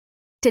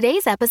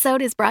Today's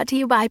episode is brought to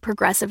you by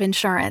Progressive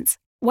Insurance.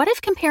 What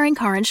if comparing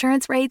car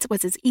insurance rates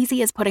was as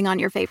easy as putting on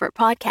your favorite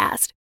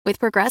podcast? With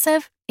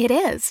Progressive, it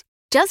is.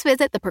 Just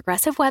visit the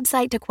Progressive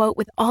website to quote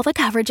with all the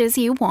coverages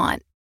you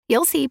want.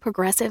 You'll see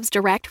Progressive's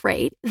direct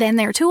rate, then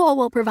their tool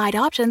will provide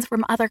options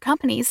from other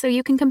companies so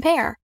you can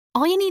compare.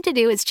 All you need to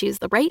do is choose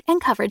the rate and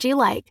coverage you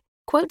like.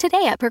 Quote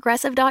today at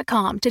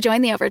Progressive.com to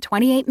join the over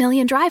 28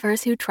 million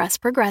drivers who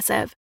trust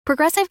Progressive.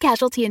 Progressive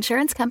Casualty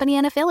Insurance Company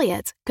and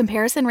Affiliates.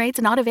 Comparison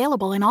rates not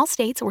available in all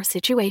states or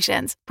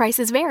situations.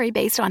 Prices vary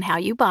based on how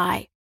you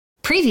buy.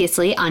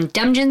 Previously on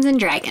Dungeons &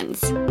 Dragons.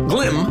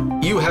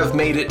 Glim, you have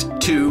made it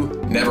to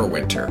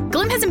Neverwinter.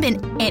 Glim hasn't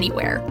been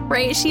anywhere,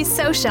 right? She's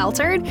so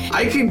sheltered.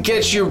 I could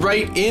get you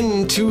right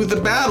into the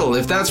battle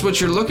if that's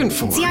what you're looking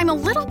for. See, I'm a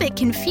little bit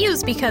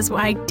confused because when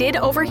I did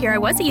overhear, I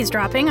was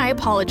eavesdropping. I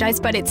apologize,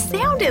 but it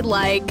sounded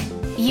like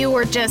you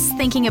were just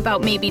thinking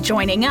about maybe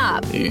joining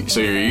up. So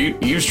you're a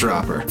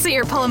eavesdropper. So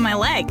you're pulling my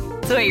leg.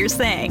 That's what you're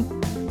saying.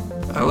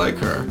 I like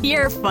her.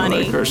 You're funny. I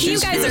like her. You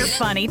guys are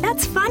funny.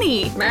 That's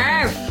funny.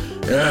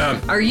 Yeah.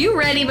 Are you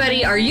ready,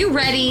 buddy? Are you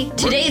ready?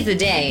 Today's the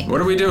day.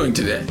 What are we doing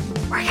today?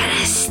 We're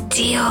gonna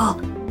steal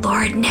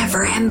Lord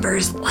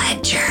Neverember's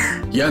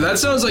ledger. Yeah, that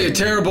sounds like a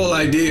terrible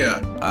idea.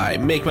 I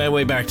make my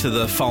way back to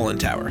the Fallen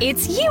Tower.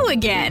 It's you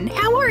again.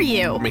 How are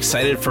you? I'm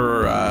excited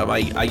for,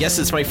 I guess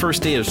it's my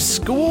first day of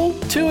school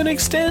to an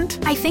extent.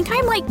 I think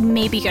I'm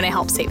maybe gonna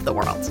help save the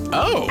world.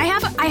 Oh.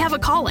 I have a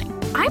calling.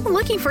 I'm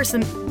looking for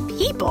some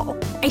people.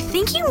 I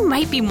think you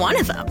might be one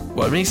of them.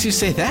 What makes you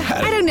say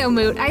that? I don't know,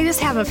 Moot. I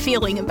just have a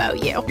feeling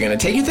about you. You're gonna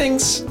take your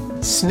things,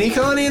 sneak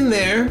on in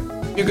there.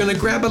 You're gonna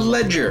grab a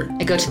ledger.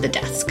 I go to the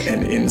desk.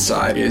 And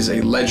inside is a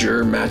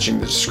ledger matching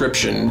the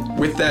description.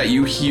 With that,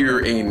 you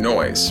hear a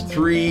noise.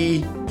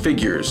 3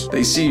 figures.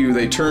 They see you,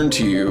 they turn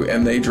to you,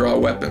 and they draw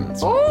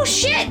weapons. Oh,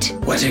 shit!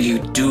 What are you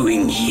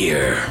doing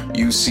here?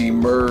 You see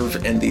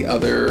Merv and the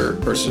other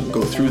person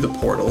go through the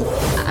portal.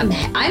 I'm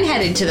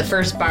headed to the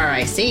first bar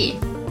I see.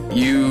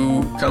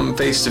 You come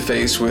face to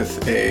face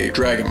with a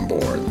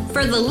dragonborn.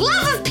 For the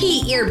love of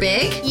Pete, you're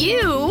big.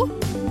 You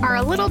are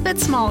a little bit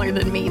smaller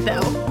than me,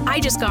 though. I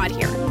just got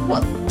here.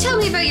 Well, tell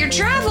me about your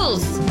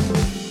travels.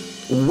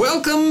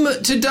 Welcome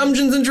to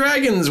Dungeons &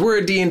 Dragons. We're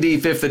a D&D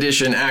 5th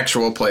edition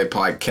actual play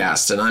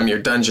podcast, and I'm your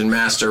dungeon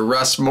master,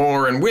 Russ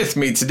Moore, and with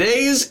me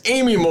today is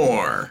Amy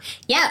Moore.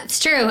 Yeah, it's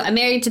true. I'm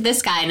married to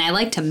this guy, and I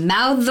like to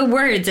mouth the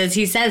words as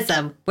he says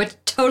them, which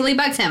totally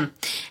bugs him.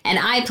 And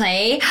I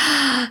play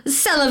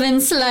Sullivan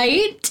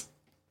Slight.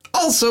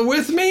 Also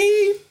with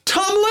me,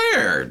 Tom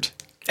Laird.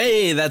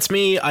 Hey, that's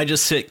me. I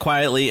just sit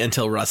quietly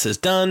until Russ is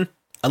done.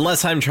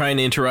 Unless I'm trying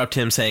to interrupt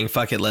him saying,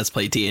 fuck it, let's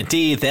play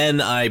D&D, then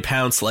I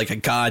pounce like a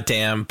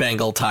goddamn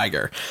Bengal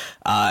tiger.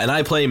 And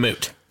I play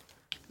Moot.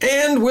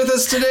 And with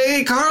us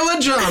today, Carla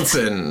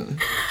Johnson.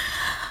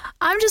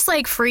 I'm just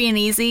free and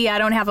easy. I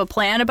don't have a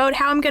plan about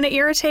how I'm going to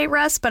irritate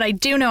Russ, but I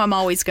do know I'm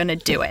always going to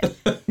do it.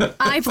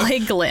 I play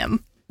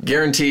Glim.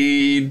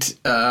 Guaranteed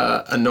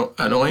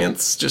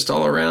annoyance, just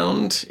all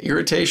around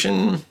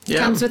irritation. Yeah,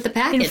 comes with the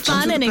package. In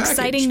fun and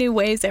exciting new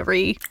ways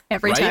every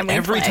right? time we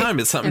Every play.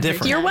 time it's something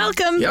different. You're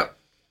welcome. Yep.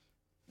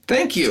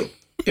 Thank you.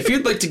 If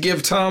you'd like to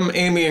give Tom,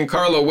 Amy, and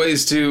Carla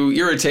ways to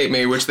irritate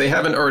me, which they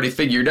haven't already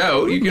figured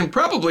out, you can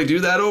probably do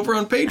that over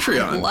on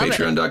Patreon.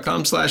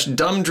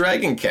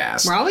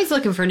 Patreon.com/dumbdragoncast. We're always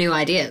looking for new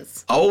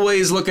ideas.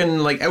 Always looking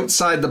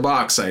outside the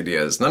box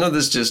ideas. None of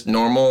this just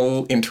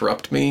normal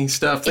interrupt me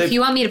stuff. If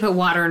you want me to put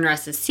water in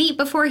Russ's seat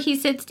before he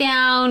sits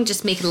down,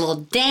 just make it a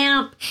little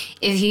damp.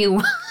 If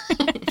you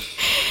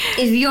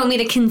want me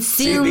to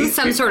consume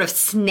some sort of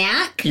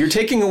snack. You're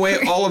taking away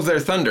all of their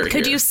thunder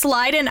Could you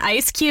slide an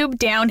ice cube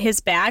down his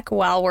back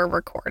while we're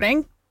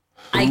recording?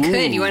 I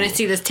could. You want to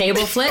see this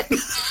table flip?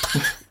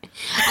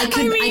 I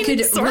could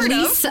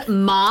release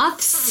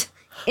moths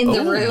in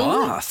the room.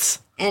 Moths.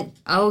 And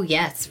oh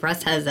yes,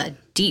 Russ has a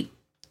deep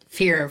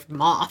fear of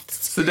moths.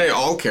 It's the day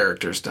all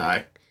characters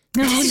die.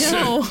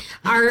 Oh,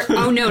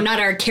 no. Not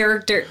our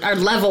character, our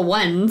level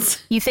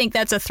ones. You think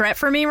that's a threat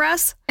for me,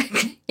 Russ?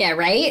 Yeah,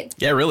 right?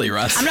 Yeah, really,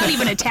 Russ. I'm not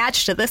even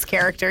attached to this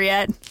character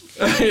yet.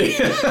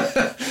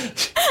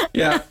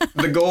 Yeah,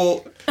 the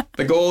goal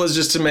is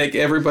just to make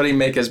everybody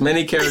make as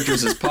many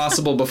characters as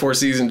possible before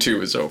season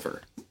 2 is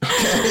over.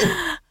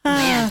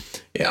 Man.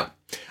 Yeah.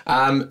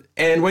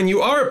 And when you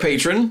are a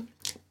patron,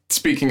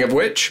 speaking of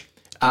which,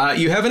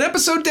 you have an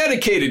episode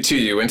dedicated to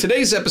you. And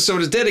today's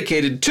episode is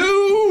dedicated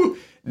to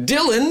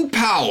Dylan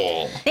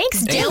Powell.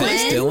 Thanks, Dylan.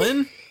 Thanks,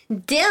 Dylan.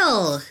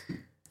 Dill.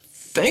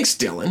 Thanks,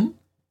 Dylan.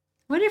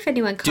 I wonder if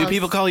anyone calls... Do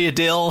people call you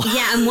Dill?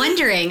 Yeah, I'm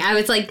wondering. I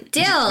was like,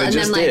 dill. They and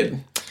just I'm did.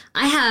 like,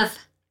 I have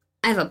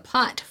a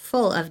pot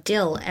full of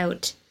dill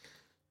out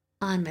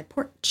on my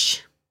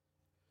porch.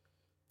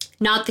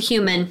 Not the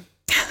human.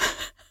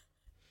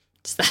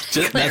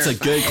 That's a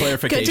good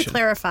clarification.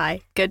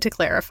 Good to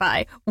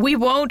clarify. We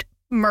won't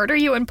murder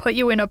you and put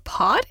you in a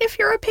pot if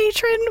you're a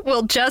patron,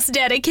 we'll just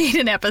dedicate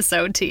an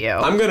episode to you.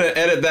 I'm going to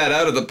edit that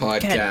out of the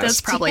podcast. Good, that's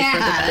probably for the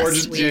best. Or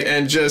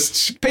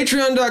just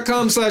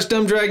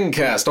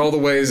patreon.com/dumbdragoncast. All the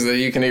ways that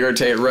you can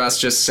irritate Russ,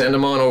 just send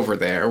them on over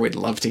there. We'd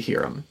love to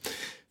hear them.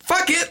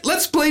 Fuck it,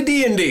 let's play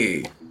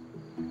D&D.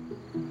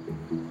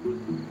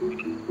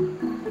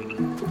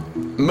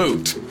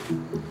 Moot.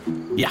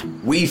 Yeah.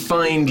 We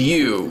find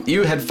you.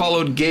 You had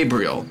followed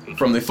Gabriel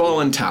from the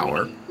Fallen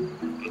Tower.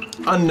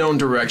 Unknown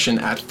direction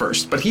at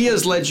first, but he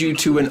has led you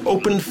to an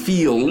open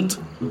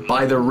field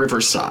by the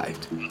riverside.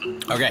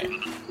 Okay.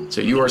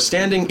 So you are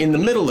standing in the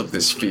middle of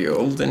this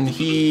field, and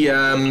he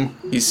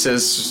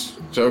says,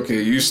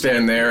 okay, you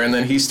stand there, and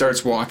then he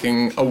starts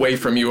walking away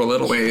from you a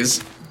little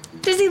ways.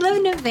 Does he live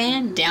in a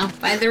van down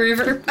by the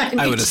river?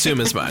 I would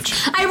assume as much.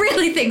 I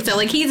really think so.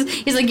 Like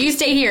he's like, you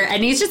stay here,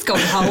 and he's just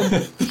going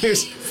home.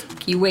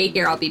 You wait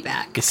here, I'll be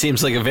back. It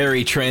seems like a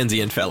very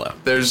transient fellow.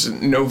 There's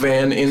no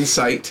van in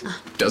sight.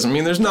 Doesn't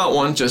mean there's not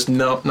one, just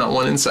not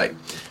one in sight.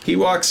 He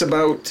walks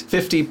about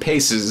 50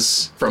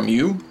 paces from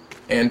you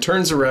and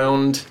turns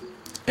around,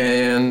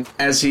 and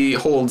as he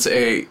holds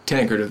a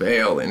tankard of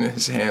ale in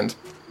his hand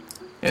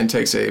and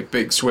takes a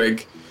big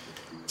swig,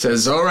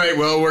 says, all right,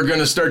 well, we're going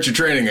to start your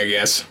training, I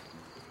guess.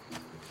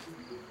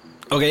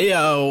 Okay,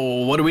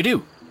 what do we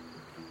do?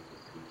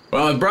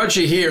 Well, I brought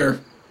you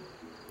here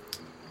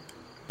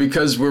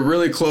because we're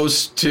really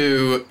close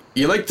to...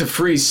 You like to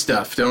freeze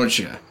stuff, don't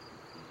you?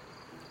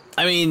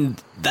 I mean,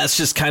 that's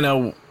just kind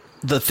of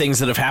the things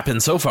that have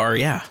happened so far,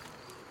 yeah.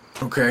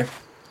 Okay,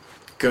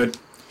 good.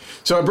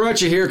 So I brought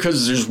you here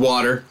because there's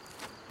water.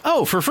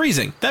 Oh, for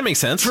freezing. That makes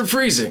sense. For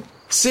freezing.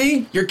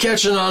 See? You're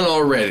catching on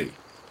already.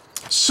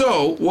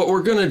 So, what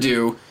we're going to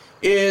do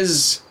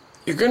is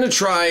you're going to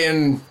try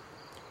and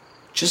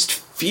just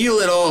feel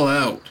it all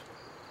out.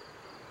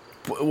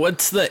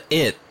 What's the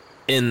it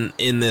in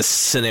this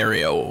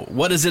scenario?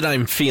 What is it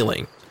I'm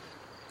feeling?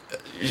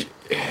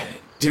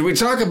 Did we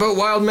talk about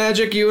wild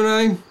magic, you and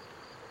I?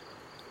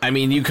 I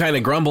mean, you kind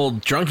of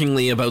grumbled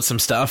drunkenly about some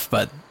stuff,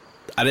 but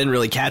I didn't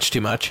really catch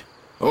too much.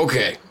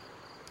 Okay.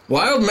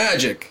 Wild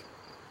magic.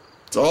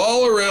 It's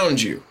all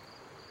around you.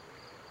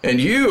 And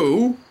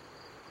you,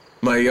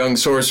 my young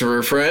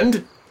sorcerer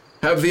friend,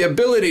 have the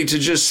ability to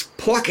just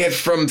pluck it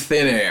from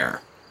thin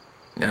air.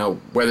 Now,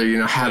 whether you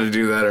know how to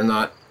do that or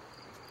not,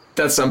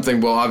 that's something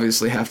we'll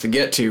obviously have to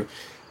get to.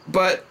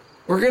 But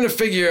we're going to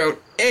figure out,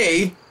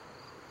 A,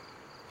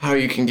 how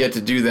you can get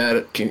to do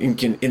that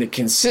in a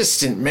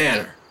consistent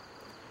manner.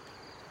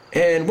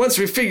 And once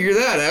we figure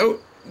that out,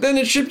 then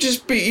it should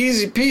just be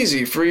easy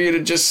peasy for you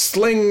to just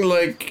sling,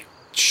 like,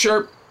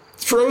 sharp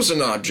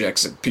frozen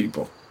objects at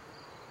people.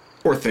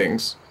 Or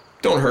things.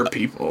 Don't hurt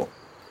people.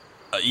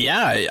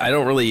 Yeah, I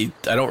don't really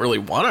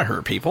want to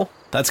hurt people.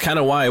 That's kind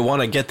of why I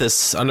want to get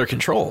this under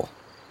control.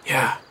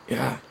 Yeah.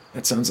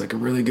 That sounds like a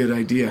really good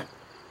idea.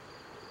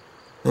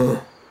 Huh.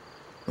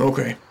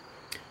 Okay.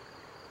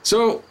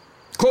 So,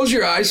 close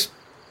your eyes.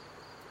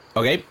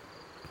 Okay.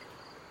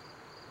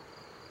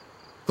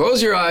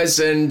 Close your eyes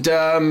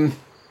and,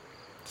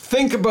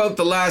 think about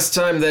the last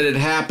time that it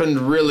happened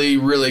really,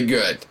 really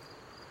good.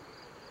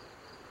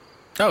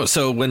 Oh,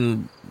 so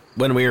when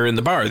we were in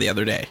the bar the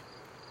other day.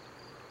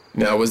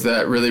 Now, was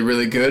that really,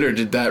 really good, or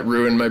did that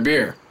ruin my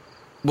beer?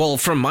 Well,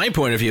 from my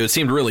point of view, it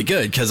seemed really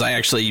good, because I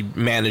actually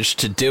managed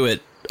to do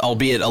it,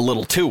 albeit a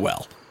little too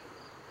well.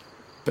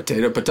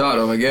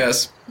 Potato, I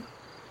guess.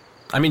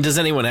 I mean, does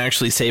anyone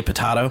actually say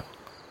potato?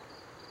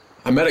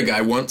 I met a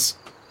guy once.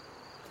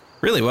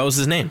 Really? What was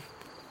his name?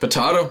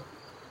 Potato.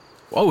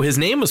 Oh, his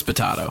name was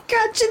Potato.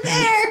 Got you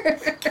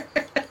there.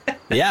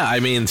 Yeah,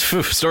 I mean,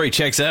 story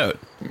checks out.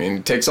 I mean,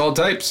 it takes all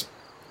types.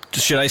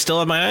 Should I still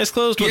have my eyes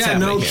closed? What's yeah,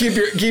 happening no,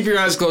 here? keep your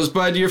eyes closed,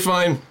 bud. You're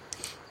fine.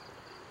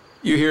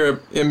 You hear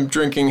him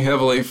drinking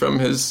heavily from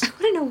his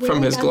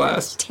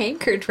glass.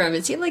 Tankard from?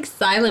 Is he like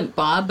Silent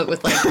Bob, but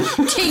with like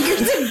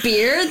tankards of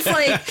beer? It's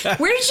like,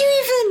 where did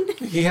you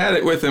even? He had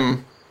it with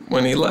him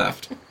when he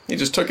left. He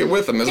just took it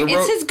with him as a road.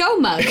 It's his go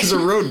mug. As a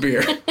road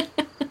beer.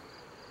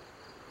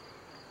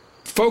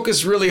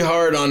 Focus really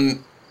hard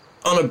on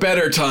a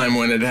better time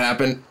when it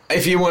happened.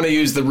 If you want to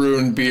use the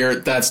ruined beer,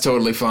 that's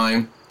totally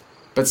fine.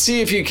 But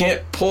see if you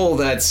can't pull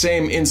that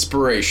same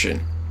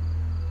inspiration.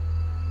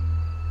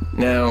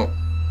 Now,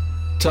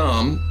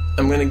 Tom,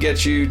 I'm going to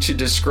get you to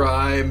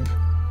describe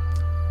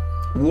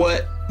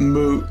what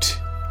Moot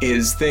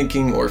is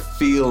thinking or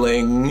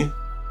feeling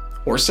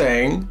or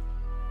saying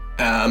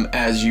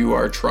as you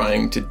are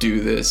trying to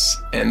do this,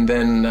 and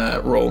then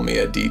roll me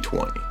a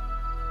d20.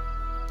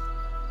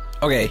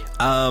 Okay,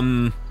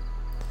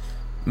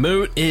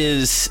 Moot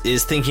is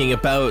thinking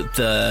about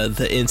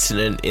the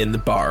incident in the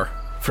bar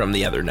from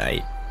the other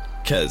night,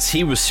 because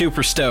he was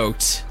super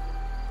stoked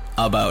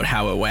about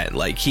how it went.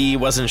 Like, he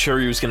wasn't sure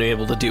he was going to be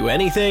able to do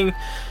anything,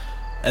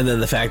 and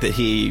then the fact that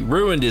he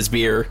ruined his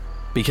beer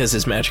because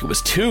his magic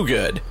was too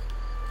good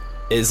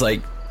is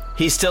like,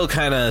 he's still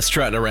kind of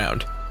strutting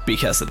around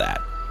because of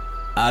that.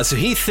 So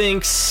he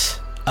thinks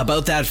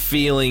about that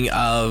feeling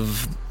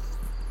of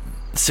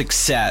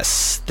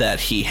success that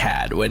he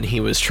had when he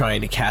was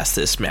trying to cast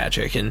this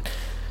magic, and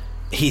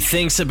he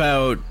thinks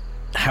about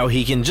how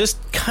he can just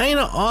kind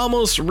of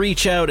almost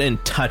reach out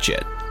and touch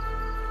it.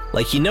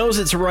 Like he knows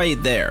it's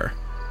right there.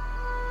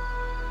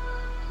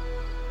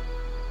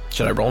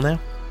 Should I roll now?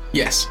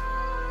 Yes.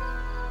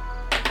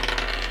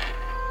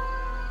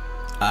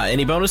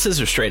 Any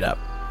bonuses or straight up?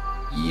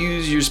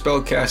 Use your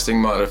spellcasting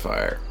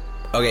modifier.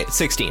 Okay,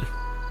 16.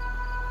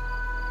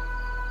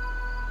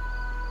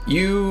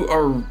 You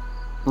are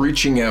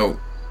reaching out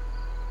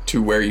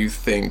to where you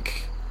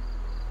think,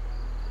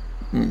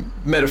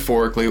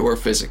 metaphorically or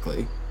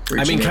physically.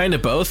 I mean, out. kind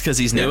of both, because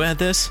he's new at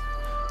this.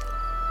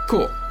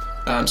 Cool.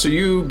 So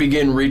you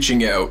begin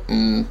reaching out,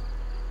 and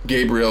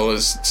Gabriel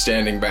is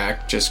standing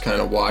back, just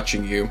kind of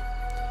watching you.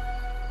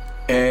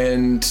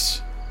 And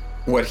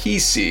what he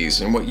sees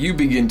and what you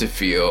begin to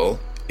feel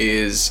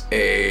is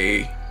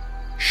a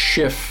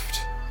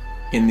shift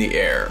in the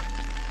air.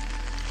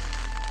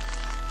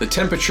 The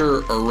temperature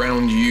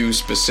around you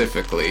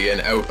specifically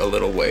and out a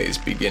little ways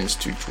begins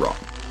to drop.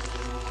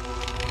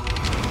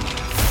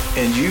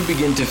 And you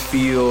begin to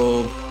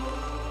feel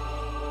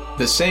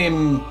the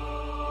same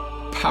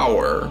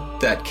power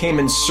that came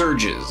in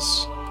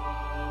surges,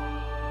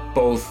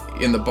 both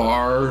in the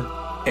bar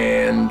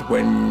and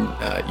when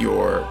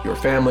your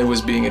family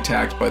was being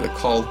attacked by the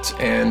cult,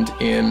 and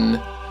in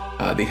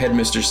the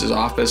headmistress's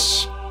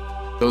office.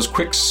 Those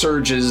quick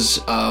surges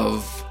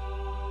of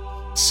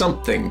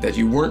something that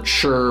you weren't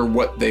sure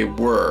what they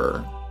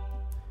were.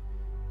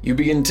 You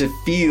begin to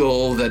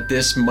feel that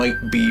this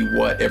might be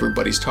what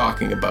everybody's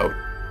talking about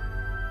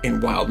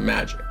in wild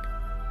magic.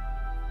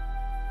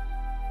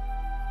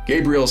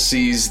 Gabriel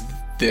sees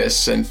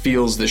this and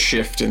feels the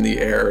shift in the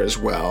air as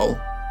well.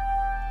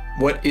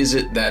 What is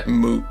it that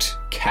Moot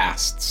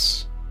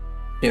casts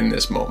in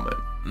this moment?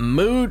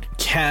 Moot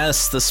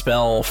casts the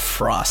spell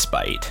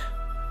Frostbite.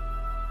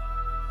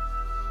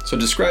 So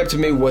describe to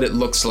me what it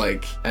looks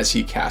like as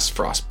he casts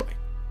Frostbite.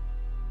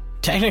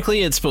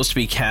 Technically, it's supposed to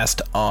be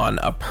cast on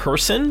a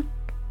person,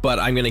 but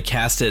I'm going to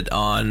cast it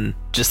on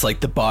just like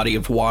the body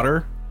of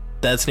water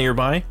that's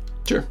nearby.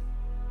 Sure.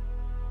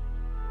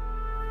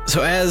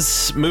 So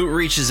as Moot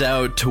reaches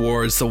out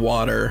towards the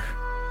water,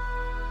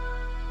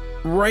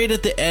 right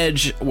at the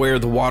edge where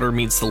the water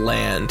meets the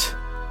land,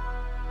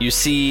 you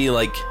see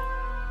like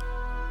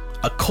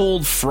a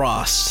cold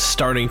frost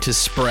starting to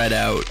spread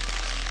out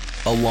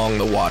along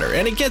the water,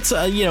 and it gets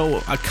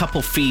a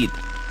couple feet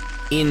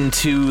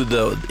into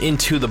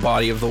the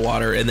body of the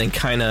water, and then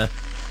kind of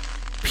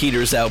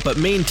peters out, but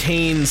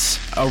maintains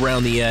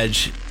around the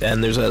edge,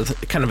 and there's a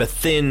kind of a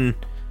thin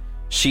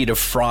sheet of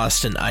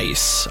frost and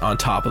ice on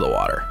top of the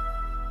water.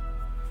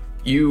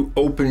 You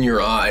open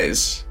your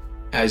eyes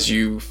as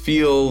you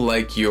feel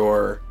like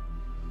you're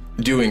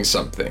doing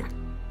something,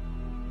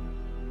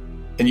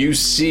 and you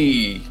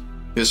see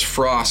this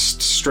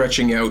frost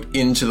stretching out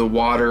into the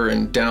water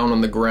and down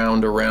on the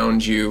ground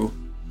around you.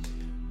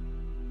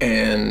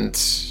 And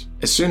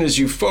as soon as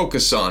you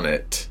focus on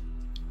it,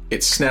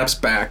 it snaps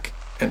back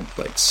and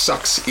like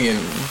sucks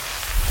in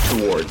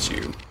towards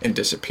you and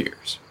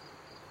disappears.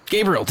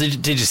 Gabriel,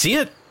 did you see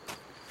it?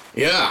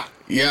 Yeah,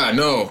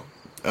 no.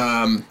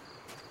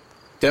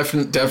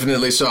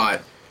 Definitely saw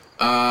it.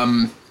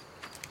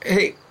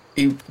 Hey,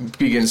 he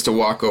begins to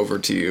walk over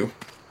to you.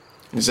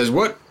 He says,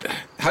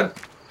 how'd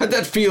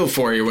that feel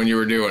for you when you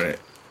were doing it?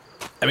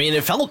 I mean,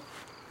 it felt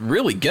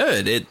really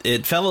good.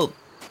 It felt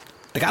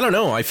like, I don't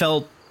know, I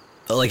felt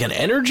like an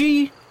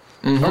energy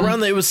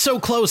around it. It was so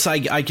close,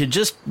 I could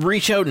just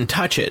reach out and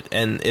touch it,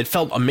 and it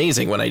felt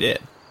amazing when I did.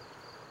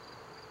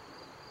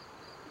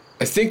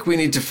 I think we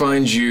need to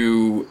find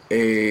you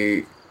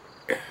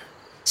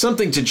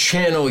something to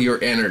channel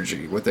your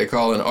energy, what they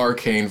call an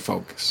arcane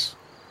focus.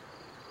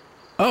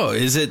 Oh,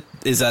 is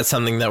that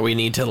something that we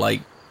need to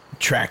like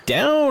track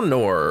down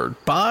or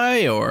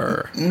buy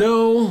or?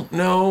 No.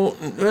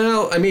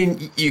 Well, I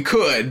mean, you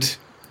could.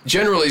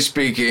 Generally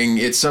speaking,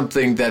 it's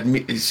something that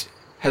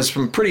has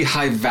some pretty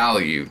high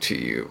value to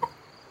you.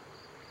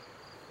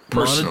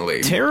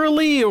 Personally.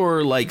 Monetarily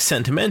or like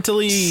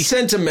sentimentally?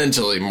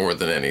 Sentimentally more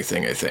than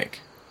anything, I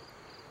think.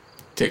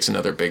 Takes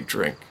another big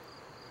drink.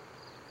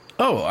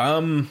 Oh,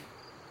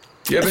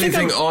 do you have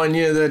anything on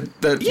you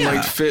that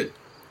might fit?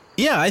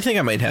 Yeah, I think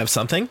I might have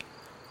something.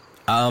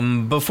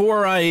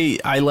 Before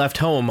I left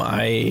home,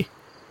 I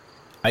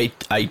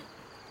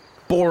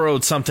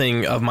borrowed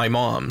something of my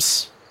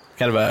mom's,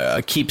 kind of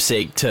a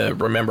keepsake to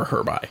remember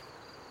her by.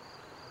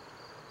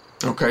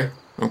 Okay.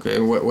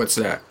 What's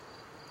that?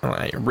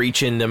 I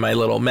reach into my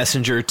little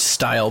messenger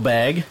style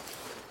bag,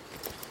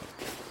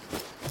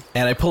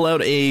 and I pull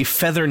out a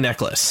feather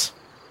necklace.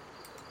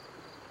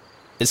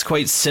 It's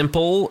quite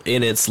simple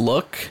in its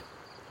look.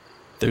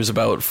 There's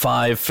about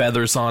 5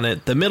 feathers on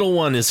it. The middle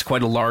one is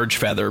quite a large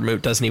feather.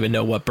 Moot doesn't even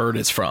know what bird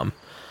it's from.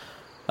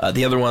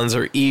 The other ones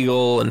are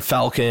eagle and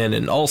falcon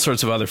and all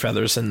sorts of other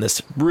feathers, and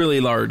this really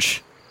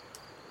large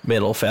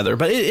middle feather.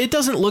 But it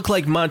doesn't look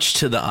like much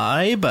to the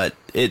eye, but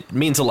it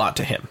means a lot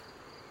to him.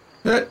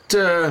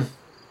 That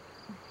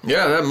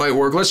might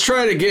work. Let's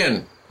try it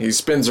again. He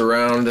spins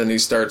around and he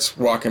starts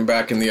walking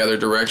back in the other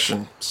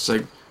direction. It's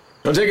like,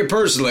 don't take it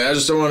personally. I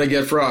just don't want to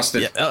get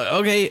frosted. Yeah,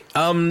 okay.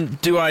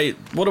 What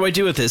do I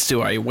do with this?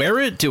 Do I wear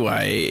it? Do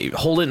I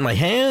hold it in my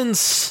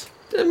hands?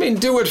 I mean,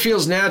 do what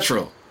feels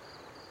natural.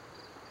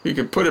 You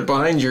could put it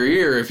behind your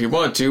ear if you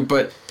want to,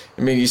 but,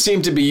 I mean, you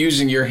seem to be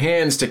using your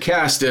hands to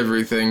cast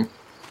everything.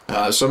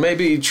 So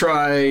maybe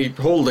try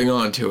holding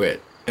on to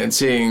it and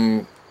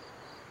seeing,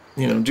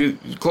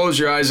 close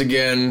your eyes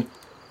again,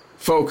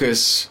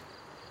 focus,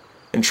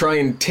 and try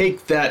and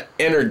take that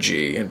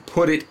energy and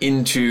put it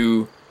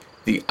into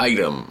the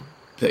item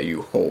that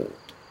you hold,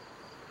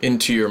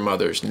 into your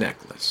mother's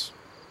necklace.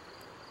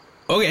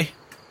 Okay.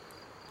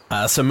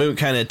 So Moot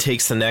kind of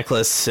takes the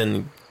necklace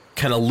and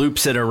kind of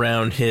loops it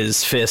around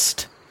his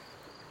fist.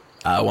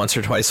 Once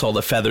or twice while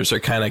the feathers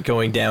are kind of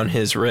going down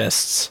his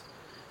wrists.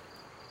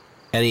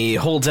 And he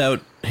holds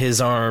out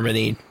his arm and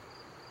he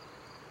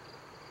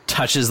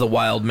touches the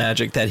wild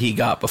magic that he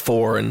got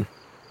before. And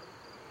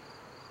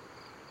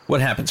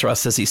what happens,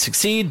 Russ? Does he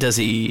succeed? Does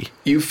he...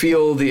 You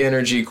feel the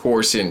energy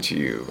course into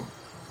you.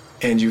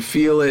 And you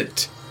feel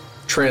it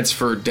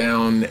transfer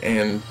down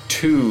and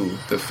to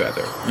the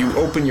feather. You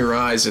open your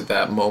eyes at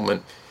that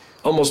moment,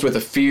 almost with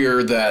a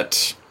fear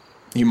that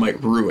you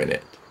might ruin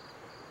it.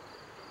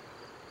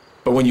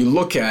 But when you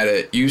look at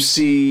it, you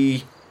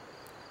see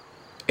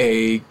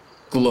a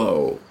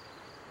glow.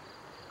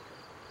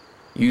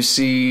 You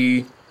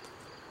see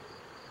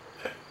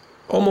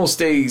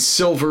almost a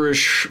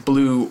silverish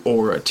blue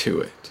aura to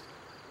it.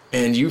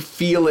 And you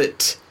feel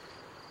it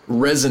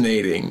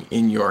resonating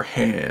in your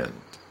hand.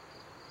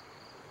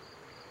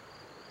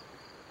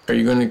 Are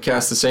you going to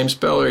cast the same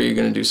spell, or are you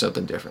going to do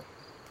something different?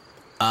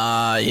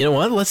 You know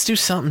what? Let's do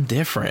something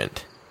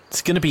different.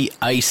 It's going to be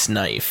Ice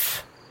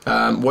Knife.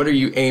 What are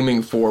you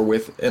aiming for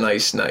with an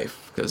ice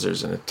knife? Because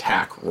there's an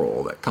attack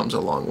roll that comes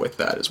along with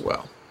that as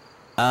well.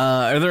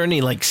 Are there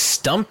any,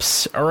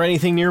 stumps or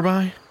anything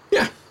nearby?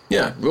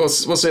 Yeah. We'll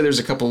say there's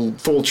a couple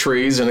full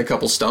trees and a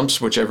couple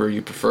stumps, whichever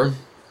you prefer.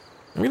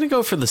 I'm going to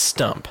go for the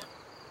stump.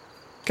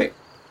 Okay.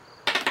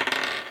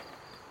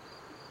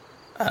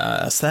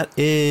 So that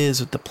is,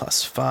 with the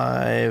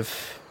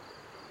 +5,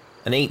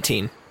 an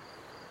 18.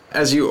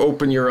 As you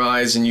open your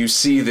eyes and you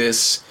see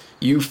this,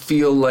 you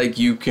feel like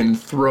you can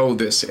throw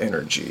this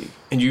energy,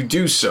 and you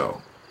do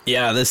so.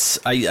 Yeah,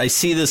 I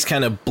see this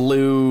kind of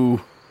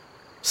blue,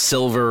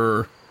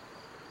 silver,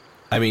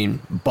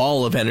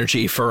 ball of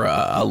energy, for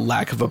a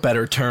lack of a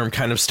better term,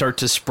 kind of start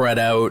to spread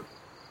out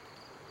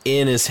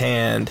in his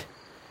hand.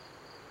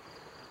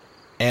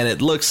 And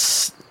it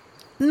looks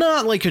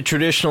not like a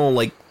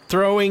traditional,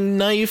 throwing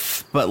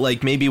knife,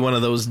 but maybe one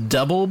of those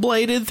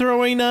double-bladed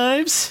throwing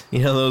knives.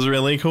 Those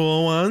really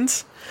cool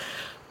ones.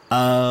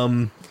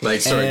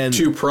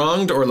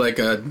 Two-pronged or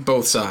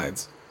both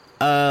sides?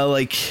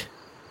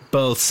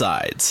 Both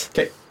sides.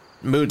 Okay.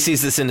 Moot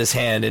sees this in his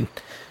hand and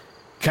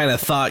kind of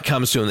thought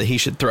comes to him that he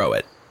should throw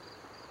it.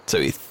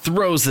 So he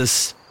throws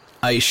this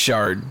ice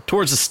shard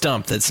towards a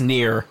stump that's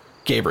near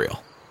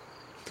Gabriel.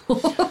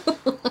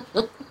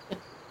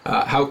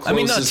 How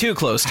close? Not too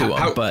close to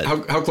him, but...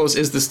 How close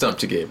is the stump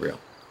to Gabriel?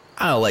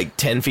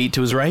 10 feet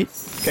to his right.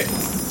 Okay.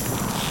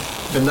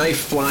 The knife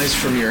flies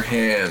from your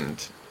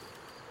hand,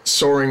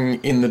 soaring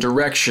in the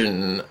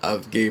direction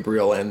of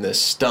Gabriel and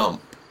this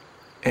stump,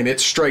 and it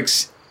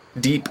strikes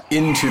deep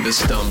into the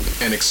stump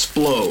and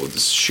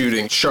explodes,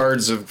 shooting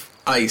shards of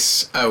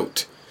ice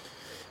out.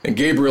 And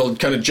Gabriel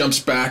kind of jumps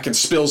back and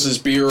spills his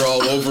beer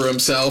all over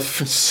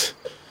himself.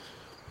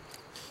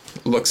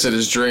 Looks at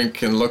his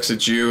drink and looks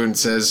at you and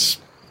says,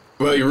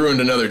 "Well, you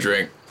ruined another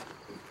drink."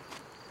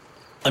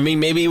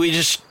 Maybe we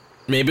just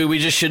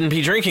shouldn't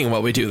be drinking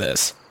while we do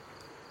this.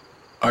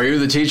 Are you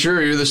the teacher or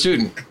are you the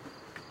student?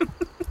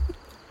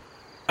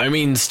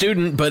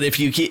 Student, but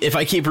if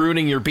I keep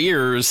ruining your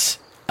beers,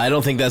 I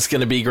don't think that's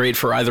going to be great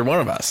for either one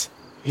of us.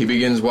 He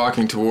begins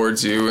walking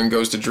towards you and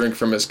goes to drink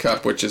from his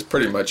cup, which is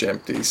pretty much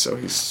empty, so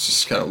he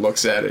just kind of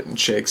looks at it and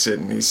shakes it,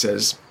 and he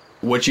says,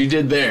 "What you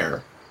did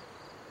there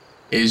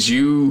is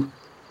you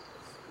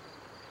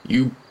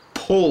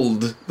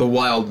pulled the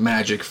wild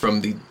magic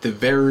from the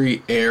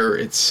very air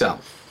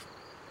itself.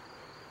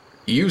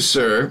 You,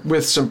 sir,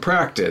 with some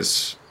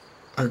practice,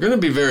 are going to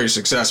be very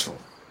successful."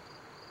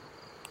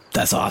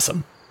 That's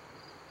awesome.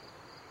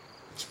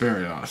 It's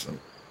very awesome.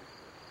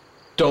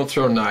 Don't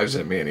throw knives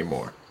at me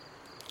anymore.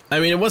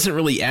 It wasn't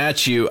really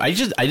at you. I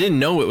didn't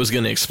know it was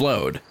going to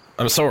explode.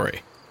 I'm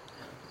sorry.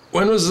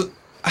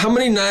 How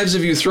many knives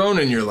have you thrown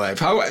in your life?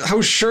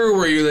 How sure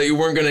were you that you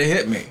weren't going to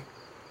hit me?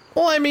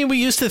 Well, we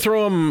used to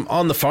throw them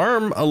on the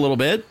farm a little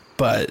bit,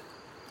 but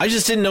I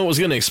just didn't know it was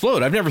going to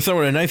explode. I've never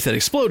thrown a knife that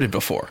exploded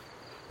before.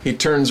 He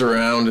turns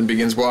around and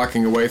begins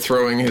walking away,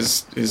 throwing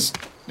his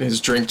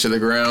drink to the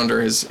ground,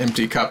 or his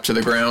empty cup to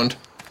the ground.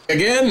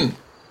 Again!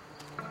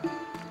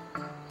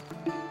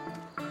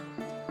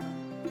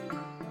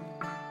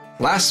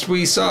 Last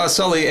we saw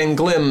Sully and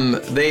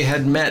Glim, they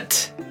had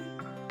met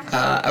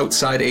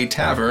outside a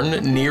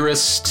tavern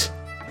nearest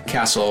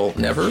Castle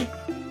Never.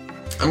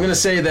 I'm going to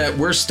say that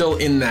we're still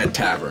in that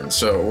tavern.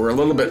 So we're a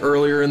little bit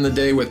earlier in the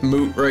day with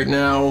Moot right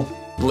now,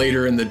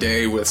 later in the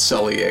day with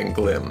Sully and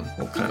Glim.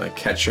 We'll kind of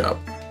catch up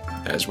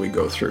as we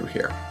go through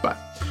here.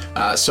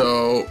 But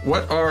so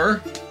what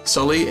are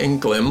Sully and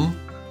Glim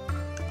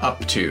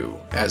up to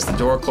as the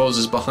door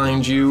closes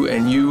behind you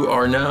and you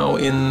are now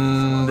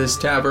in this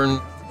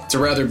tavern? It's a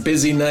rather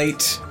busy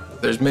night.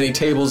 There's many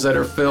tables that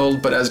are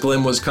filled, but as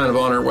Glim was kind of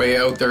on her way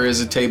out, there is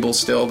a table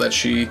still that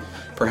she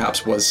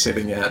perhaps was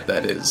sitting at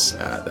that is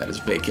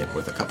vacant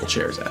with a couple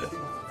chairs at it.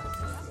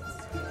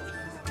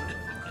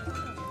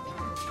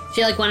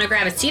 Do you want to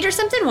grab a seat or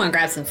something? Want to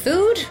grab some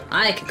food?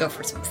 I could go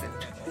for some food.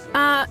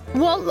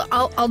 Well,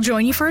 I'll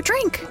join you for a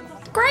drink.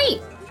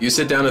 Great. You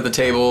sit down at the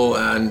table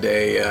and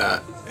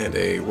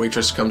a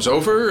waitress comes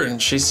over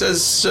and she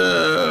says,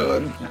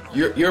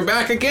 "You're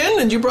back again,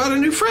 and you brought a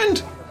new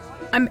friend."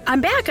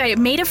 I'm back. I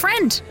made a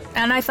friend,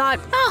 and I thought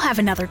I'll have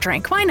another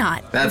drink. Why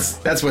not?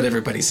 That's what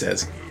everybody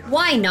says.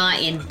 Why not,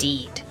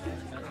 indeed?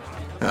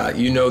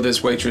 You know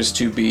this waitress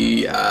to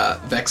be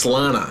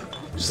Vexlana.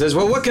 She says,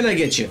 "Well, what can I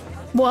get you?"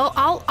 Well,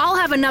 I'll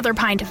have another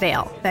pint of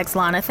ale,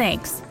 Vexlana.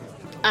 Thanks.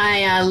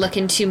 I look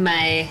into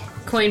my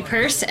coin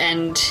purse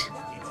and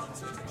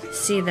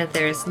see that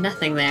there's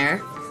nothing there.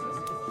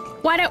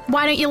 Why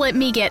don't you let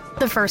me get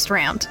the first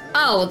round?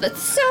 Oh,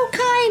 that's so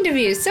kind of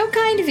you. So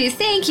kind of you.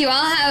 Thank you.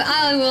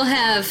 I will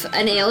have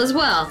an ale as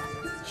well.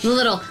 A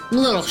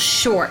little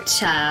short,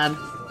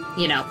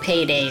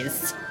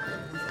 paydays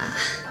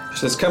She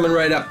says, "Coming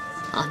right up."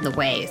 on the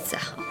way, so.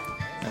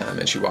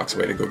 And she walks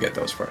away to go get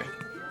those for you.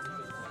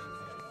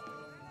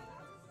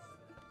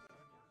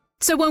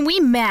 So when we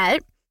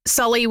met,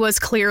 Sully was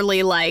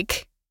clearly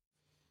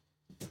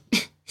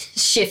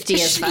Shifty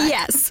as fuck.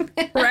 yes,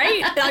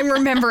 right? I'm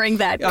remembering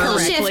that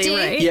correctly, Shifty.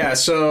 right? Yeah,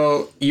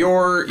 so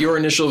your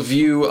initial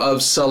view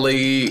of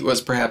Sully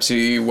was perhaps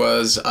he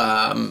was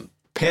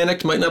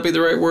panicked, might not be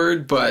the right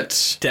word,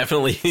 but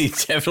Definitely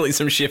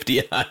some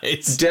shifty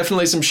eyes.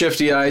 definitely some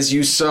shifty eyes.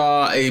 You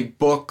saw a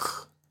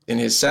book in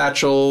his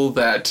satchel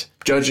that,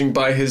 judging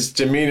by his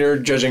demeanor,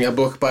 judging a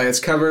book by its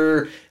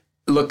cover,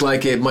 looked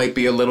like it might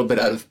be a little bit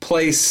out of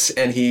place,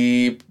 and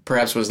he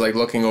perhaps was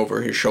looking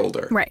over his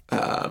shoulder. Right.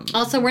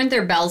 Also, weren't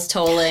there bells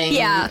tolling?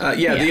 Yeah.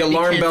 The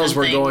alarm because bells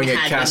were something going at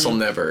had Castle been-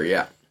 Never,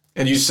 yeah.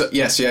 And you saw,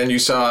 and you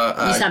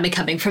saw You saw me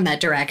coming from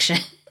that direction.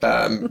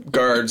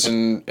 guards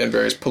and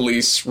various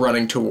police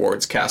running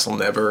towards Castle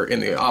Never in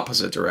the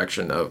opposite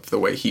direction of the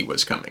way he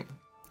was coming.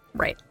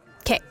 Right.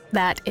 Okay,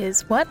 that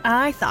is what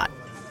I thought.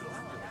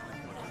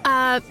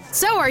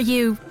 So are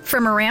you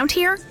from around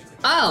here?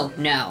 Oh,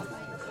 no.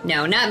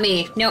 No, not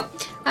me. Nope.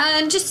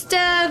 Just,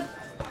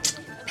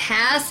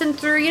 passing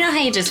through. You know how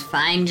you just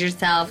find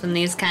yourself in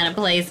these kind of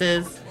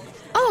places?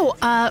 Oh,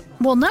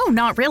 well, no,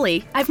 not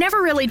really. I've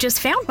never really just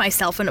found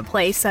myself in a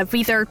place. I've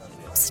either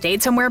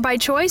stayed somewhere by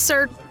choice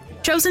or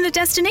chosen a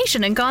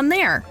destination and gone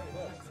there.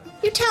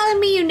 You telling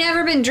me you've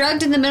never been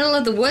drugged in the middle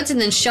of the woods and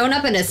then shown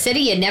up in a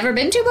city you'd never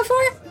been to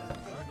before?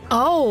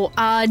 Oh,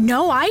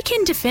 no, I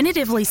can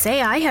definitively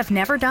say I have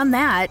never done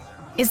that.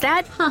 Is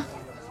that... Huh.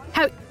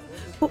 How...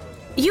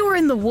 You were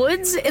in the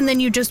woods and then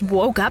you just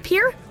woke up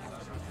here?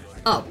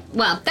 Oh,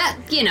 well, that,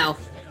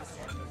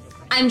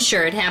 I'm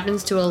sure it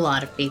happens to a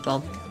lot of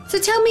people. So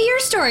tell me your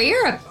story.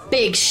 You're a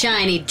big,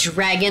 shiny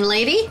dragon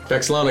lady.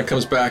 Vexlana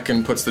comes back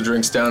and puts the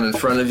drinks down in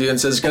front of you and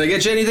says, "Can I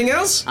get you anything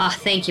else?" Oh,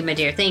 thank you, my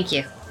dear. Thank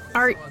you.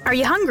 Are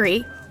you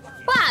hungry?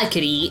 Well, I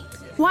could eat.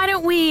 Why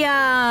don't we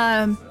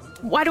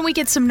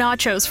get some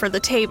nachos for the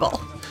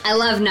table? I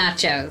love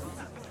nachos.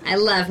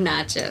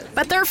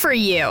 But they're for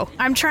you.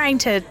 I'm trying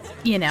to,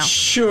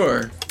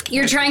 Sure.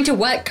 You're trying to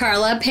what,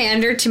 Carla?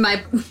 Pander to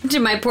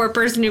my poor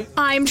person who...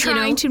 I'm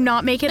trying to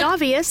not make it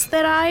obvious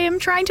that I am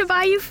trying to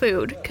buy you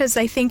food, because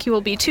I think you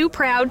will be too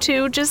proud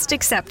to just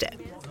accept it.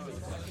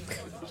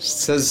 She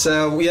says,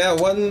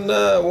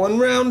 one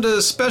round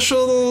of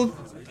special,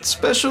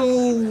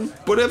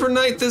 whatever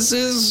night this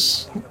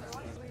is,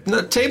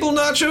 table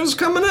nachos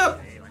coming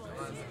up.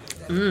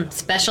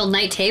 Special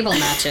night table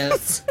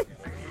nachos.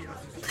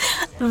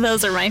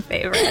 Those are my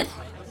favorite.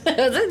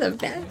 Those are the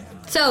best.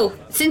 So,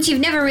 since you've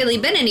never really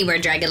been anywhere,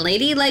 Dragon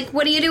Lady,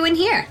 what are you doing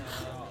here?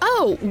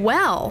 Oh,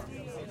 well,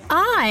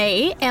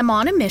 I am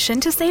on a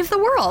mission to save the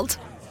world.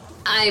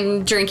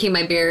 I'm drinking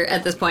my beer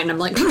at this point, and I'm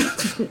like...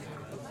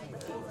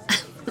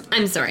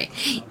 I'm sorry.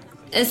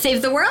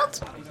 Save the world?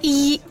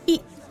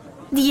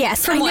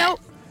 Yes, From I know.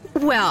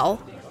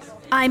 Well,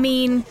 I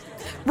mean,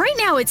 right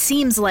now it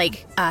seems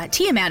like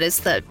Tiamat is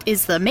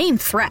the main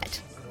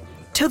threat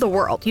to the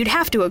world. You'd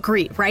have to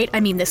agree, right?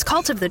 I mean, this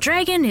cult of the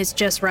dragon is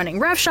just running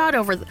roughshod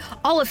over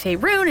all of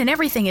Faerun, and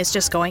everything is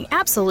just going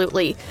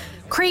absolutely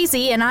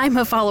crazy, and I'm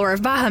a follower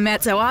of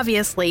Bahamut, so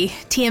obviously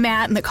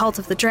Tiamat and the cult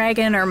of the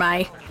dragon are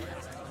my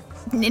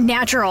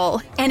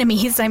natural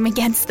enemies. I'm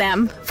against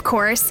them, of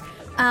course.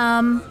 But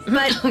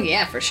Oh,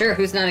 yeah, for sure.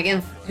 Who's not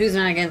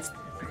against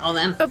all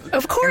them?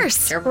 of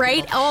course, Terrible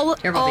right? people. All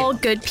Terrible people.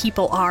 good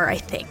people are, I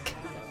think,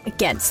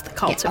 against the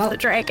cult Yeah, of the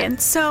dragon.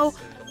 So,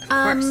 Of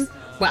course.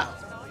 Well,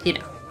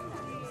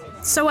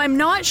 so I'm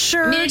not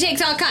sure. I mean, it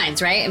takes all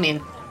kinds, right? I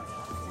mean,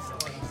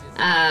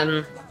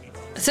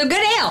 So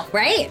good ale,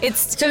 right?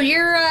 So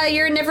you're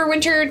in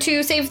Neverwinter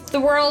to save the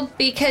world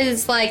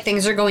because like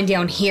things are going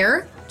down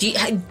here.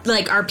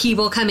 Are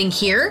people coming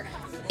here?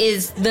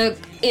 Is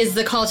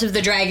the Cult of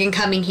the Dragon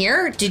coming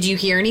here? Did you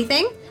hear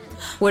anything?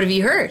 What have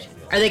you heard?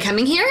 Are they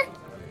coming here?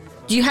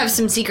 Do you have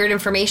some secret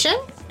information?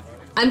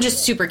 I'm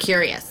just super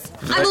curious.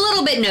 I'm a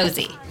little bit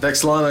nosy.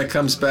 Vexlana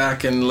comes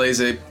back and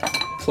lays a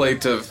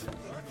plate of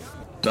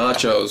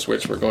nachos,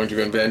 which we're going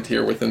to invent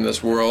here within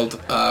this world,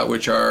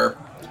 which are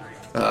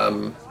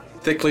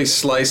thickly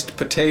sliced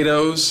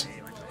potatoes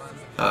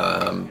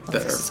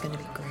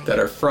that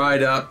are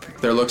fried up.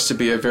 There looks to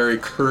be a very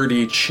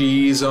curdy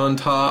cheese on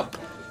top,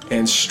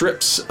 and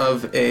strips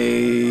of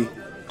a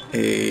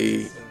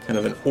kind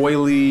of an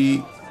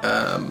oily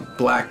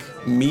black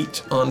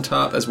meat on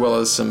top, as well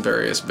as some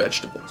various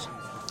vegetables.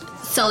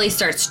 Sully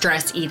starts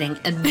stress eating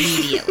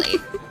immediately.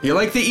 You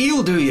like the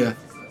eel, do you?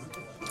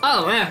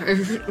 Oh, yeah.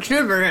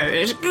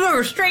 It's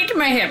going straight to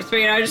my hips,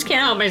 but I just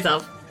can't help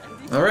myself.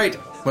 All right.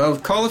 Well,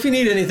 call if you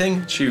need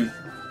anything. She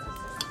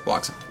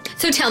walks up.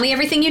 So tell me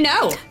everything you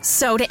know.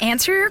 So to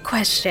answer your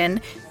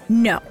question,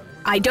 no.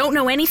 I don't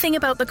know anything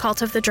about the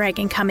Cult of the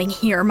Dragon coming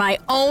here. My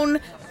own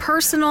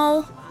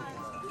personal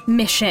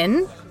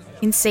mission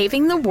in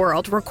saving the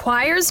world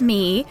requires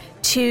me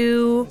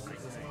to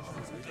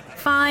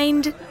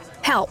find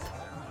help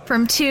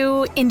from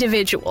 2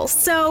 individuals.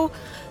 So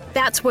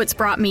that's what's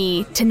brought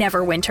me to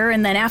Neverwinter,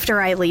 and then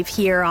after I leave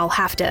here, I'll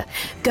have to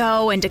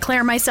go and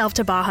declare myself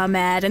to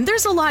Bahamut, and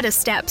there's a lot of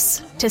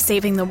steps to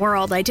saving the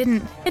world I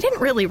didn't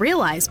really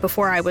realize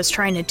before I was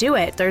trying to do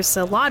it. There's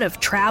a lot of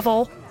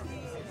travel,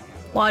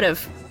 a lot of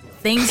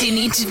things you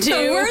need to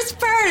do. The worst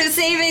part of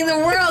saving the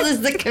world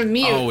is the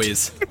commute.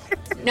 Always.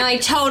 No, I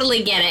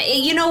totally get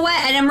it. You know what?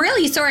 And I'm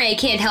really sorry I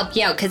can't help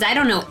you out, because I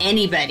don't know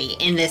anybody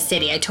in this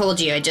city. I told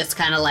you, I just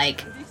kind of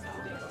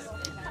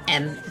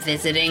am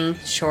visiting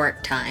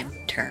short term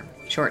for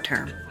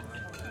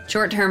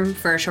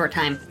a short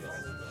time.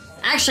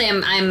 Actually,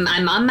 I'm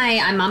on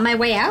my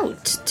way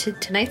out.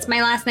 Tonight's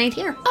my last night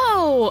here.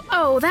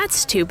 Oh,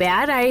 that's too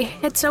bad. I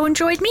had so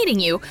enjoyed meeting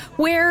you.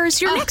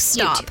 Where's your next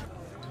stop?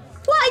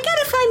 Well, I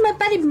gotta find my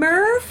buddy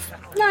Merv.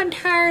 Not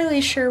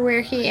entirely sure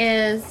where he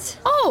is.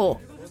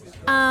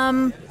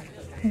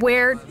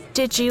 Where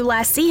did you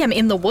last see him?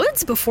 In the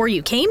woods before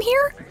you came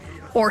here?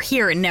 Or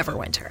here in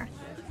Neverwinter?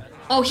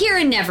 Oh, here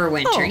in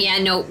Neverwinter. Oh. Yeah,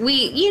 no,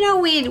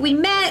 we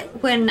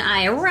met when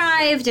I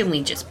arrived, and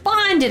we just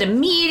bonded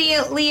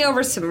immediately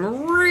over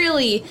some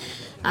really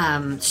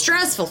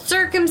stressful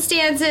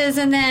circumstances,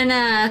 and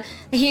then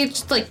he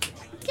just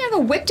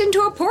whipped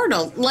into a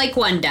portal like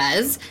one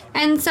does,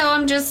 and so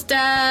I'm just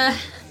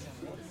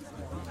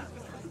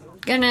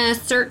gonna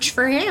search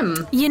for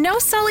him. You know,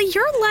 Sully,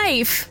 your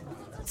life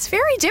is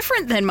very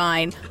different than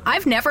mine.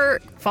 I've never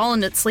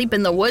fallen asleep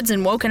in the woods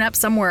and woken up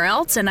somewhere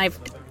else, and I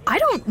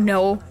don't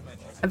know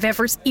I've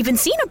ever even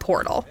seen a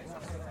portal.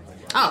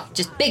 Oh,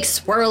 just big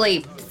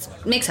swirly,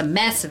 makes a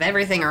mess of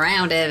everything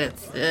around it.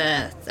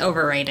 It's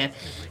overrated.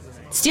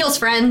 Steals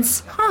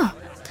friends. Huh.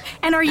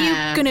 And are you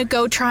gonna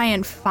go try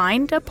and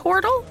find a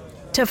portal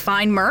to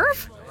find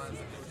Merv?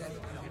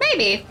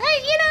 Maybe.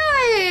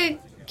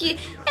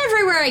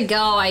 Everywhere I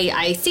go,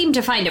 I seem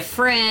to find a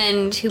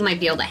friend who might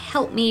be able to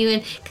help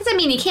me. Because,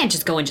 you can't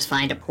just go and just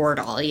find a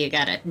portal. You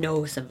gotta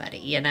know somebody,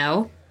 you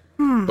know?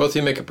 Both of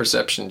you make a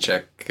perception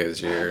check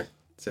because you're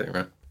sitting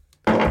around.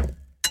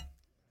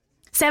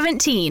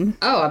 17.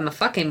 Oh, I'm a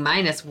fucking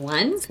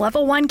 -1?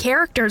 Level 1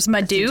 characters,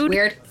 my dude.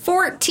 Weird.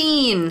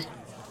 14.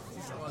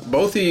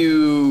 Both of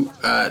you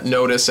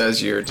notice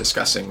as you're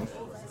discussing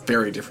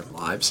very different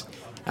lives,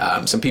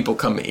 some people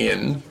come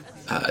in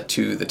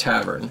to the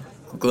tavern.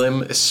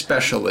 Glim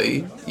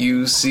especially,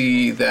 you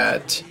see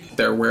that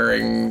they're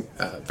wearing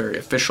very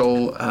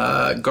official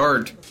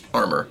guard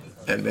armor,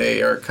 and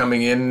they are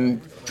coming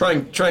in,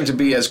 trying to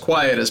be as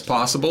quiet as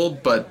possible,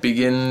 but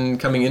begin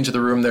coming into the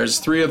room. There's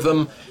 3 of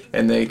them,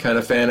 and they kind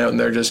of fan out, and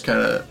they're just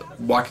kind of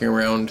walking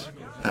around,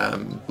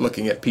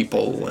 looking at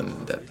people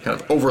and kind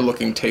of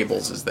overlooking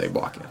tables as they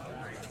walk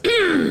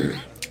in.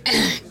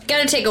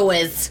 Gotta take a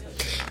whiz.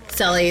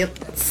 Sully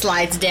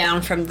slides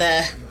down from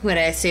the, what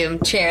I assume,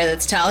 chair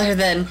that's taller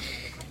than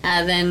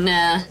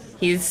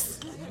he's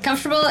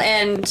comfortable,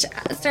 and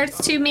starts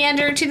to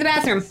meander to the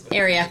bathroom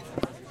area.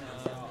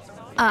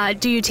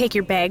 Do you take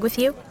your bag with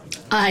you?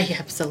 I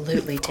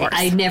absolutely take.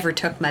 I never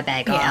took my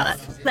bag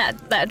off.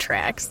 That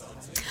tracks.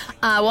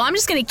 Well, I'm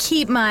just gonna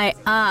keep my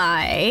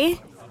eye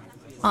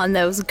on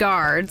those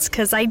guards,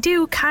 because I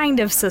do kind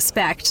of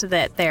suspect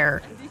that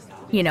they're,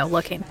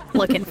 looking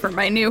for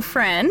my new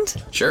friend.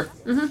 Sure.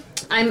 Mm-hmm.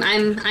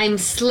 I'm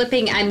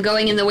slipping. I'm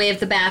going in the way of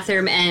the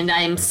bathroom, and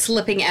I'm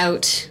slipping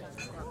out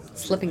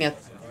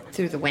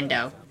through the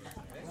window.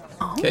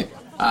 Okay.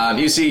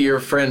 You see your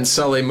friend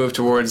Sully move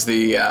towards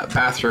the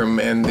bathroom,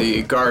 and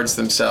the guards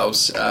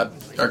themselves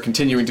are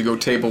continuing to go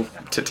table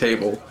to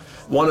table.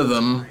 One of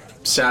them,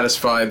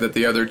 satisfied that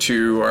the other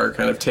 2 are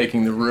kind of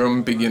taking the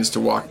room, begins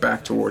to walk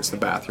back towards the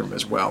bathroom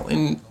as well,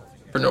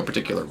 for no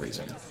particular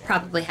reason.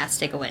 Probably has to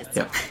take a whiz.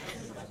 Yep.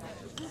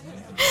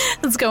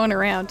 that's going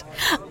around.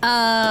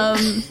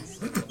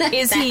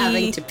 Is he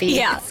having to pee?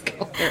 Yeah. It's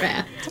going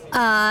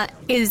around.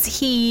 Is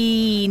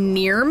he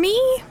near me?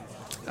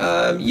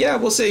 Yeah,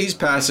 we'll say he's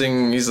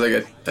passing. He's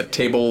like a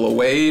table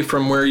away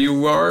from where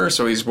you are,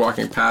 so he's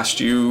walking past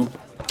you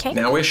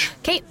now-ish.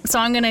 Okay, so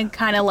I'm gonna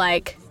kind of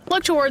like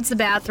look towards the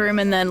bathroom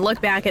and then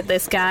look back at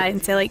this guy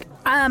and say like,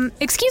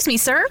 excuse me,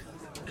 sir?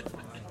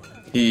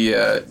 He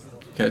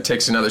kind of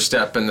takes another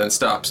step and then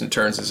stops and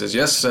turns and says,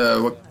 yes,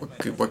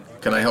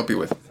 what can I help you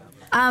with?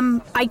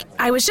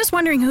 I was just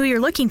wondering who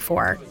you're looking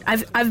for.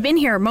 I've been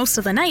here most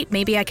of the night.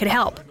 Maybe I could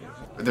help.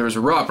 There was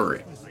a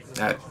robbery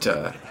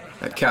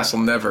at Castle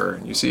Never,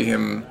 and you see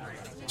him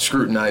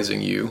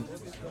scrutinizing you,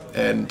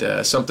 and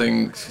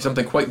something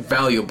quite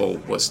valuable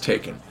was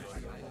taken.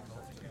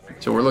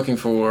 So we're looking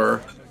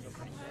for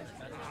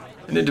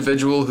an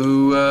individual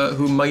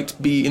who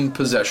might be in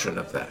possession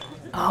of that.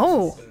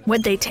 Oh,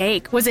 what'd they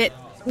take? Was it...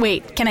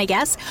 Wait, can I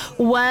guess?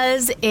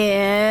 Was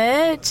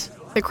it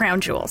the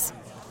crown jewels?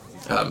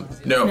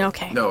 No.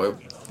 Okay. No,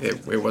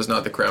 it was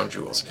not the crown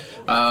jewels.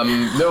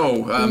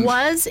 No.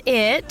 Was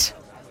it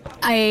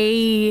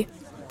a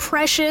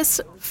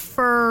precious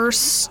fur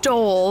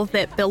stole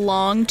that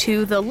belonged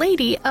to the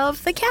lady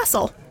of the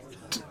castle?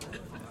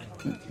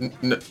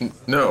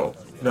 No.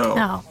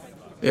 No.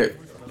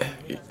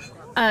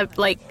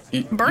 Like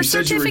birth you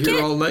said certificate? You were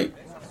here all night?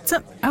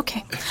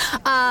 Okay.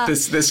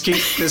 This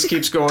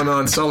keeps going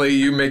on. Sully,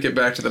 you make it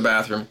back to the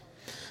bathroom.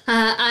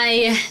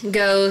 I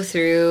go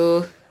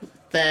through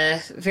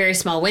the very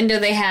small window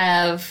they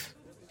have.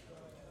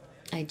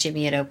 I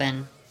jimmy it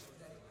open.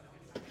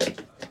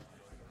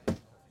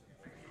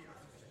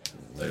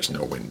 There's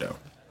no window.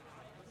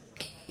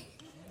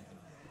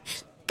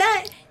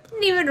 That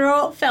didn't even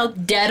roll. Fell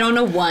dead on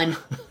a 1.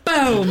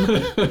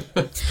 Boom.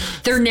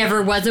 There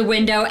never was a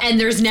window, and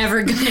there's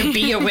never gonna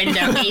be a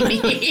window,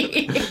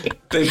 Amy.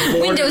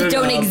 Windows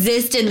don't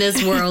exist in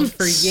this world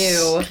for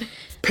you.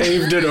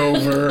 Paved it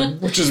over,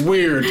 which is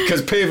weird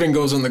because paving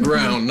goes on the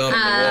ground, not on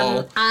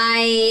the wall.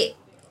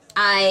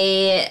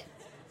 I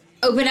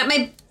open up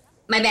my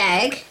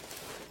bag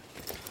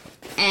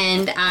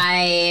and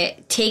I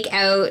take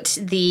out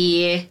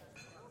the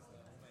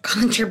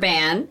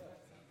contraband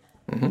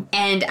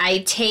and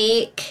I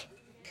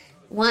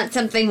want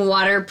something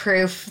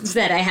waterproof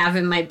that I have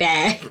in my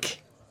bag.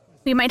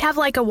 We might have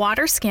like a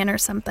water skin or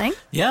something.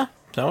 Yeah,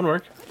 that would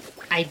work.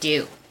 I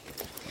do.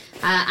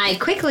 I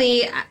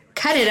quickly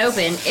cut it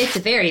open. It's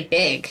a very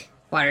big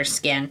water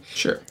skin.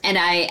 Sure. And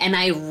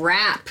I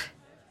wrap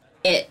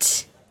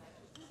it,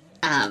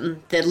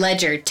 the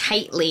ledger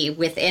tightly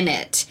within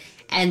it,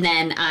 and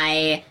then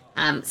I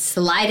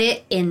slide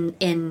it in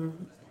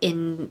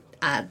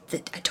a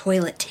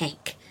toilet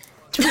tank.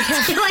 Like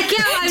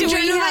how I'm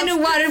trying to find a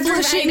waterproof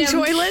flushing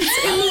item. toilets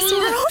in this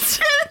world?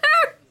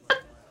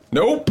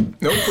 Nope,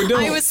 we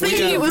don't. I was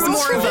thinking it was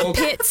more of a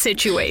pit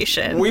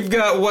situation. We've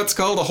got what's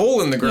called a hole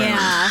in the ground.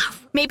 Yeah.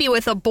 Maybe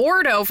with a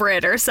board over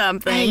it or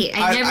something.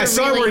 I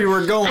saw where you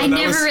were going. I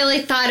never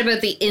really thought about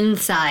the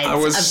insides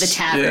of the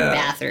tavern yeah.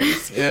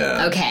 bathrooms.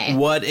 Yeah. Okay.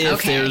 What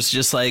if there's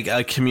just like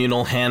a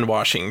communal hand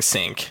washing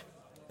sink?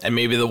 And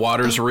maybe the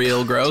water's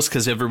real gross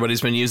because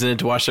everybody's been using it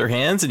to wash their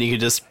hands, and you could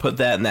just put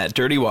that in that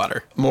dirty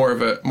water. More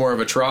of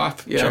a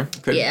trough. Yeah. Sure.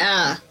 Could,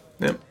 Yeah.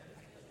 Yep.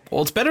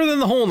 Well, it's better than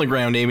the hole in the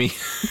ground, Amy.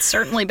 It's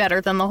certainly better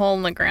than the hole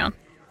in the ground.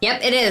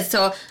 Yep, it is.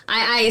 So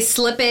I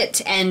slip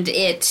it, and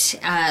it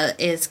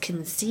is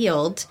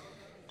concealed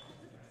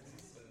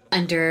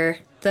under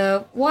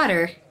the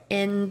water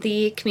in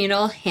the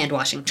communal hand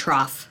washing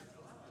trough.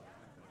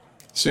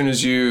 As soon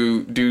as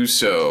you do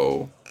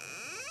so,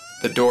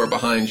 the door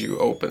behind you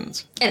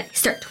opens. And I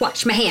start to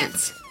wash my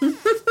hands.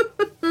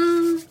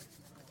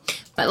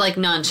 But like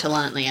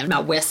nonchalantly, I'm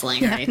not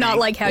whistling or anything. Not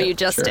like how you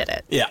just sure. did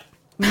it. Yeah.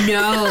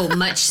 No,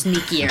 much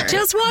sneakier.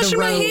 Just washing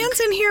my hands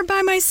in here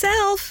by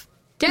myself.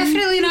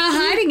 Definitely not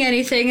hiding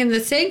anything in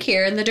the sink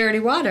here in the dirty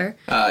water.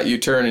 You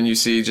turn and you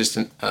see just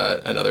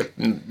another,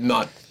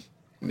 not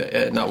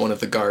one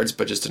of the guards,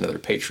 but just another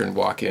patron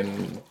walk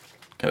in,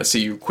 kind of see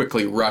you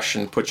quickly rush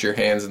and put your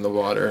hands in the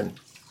water, and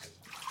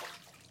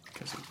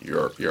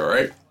you're all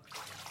right.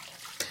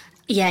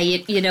 Yeah,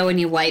 you know when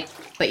you wipe,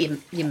 but you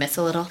miss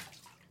a little.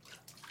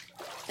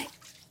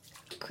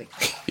 Quick.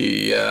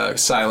 He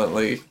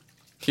silently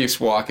keeps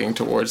walking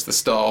towards the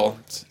stall.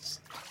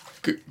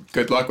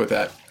 Good luck with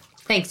that.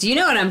 Thanks. You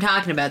know what I'm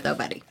talking about, though,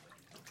 buddy.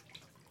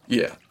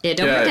 Yeah. Yeah,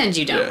 don't pretend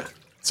you don't. Yeah.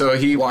 So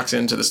he walks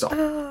into the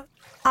stall.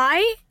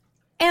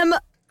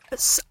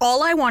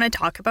 All I want to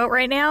talk about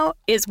right now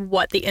is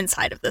what the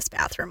inside of this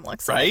bathroom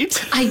looks like.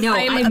 Right? I know.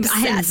 I am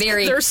obsessed.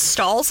 very. There's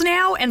stalls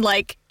now, and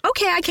like,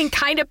 okay, I can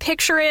kind of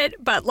picture it,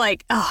 but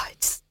like,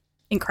 it's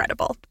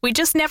incredible. We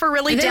just never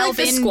really Are they delve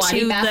like the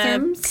squatty into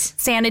bathrooms?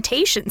 the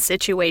sanitation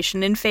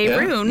situation in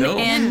Faerun, no.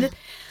 and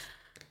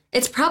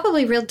It's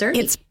probably real dirty.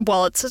 it's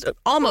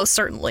almost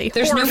certainly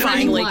There's no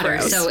running horrifyingly water,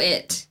 gross. so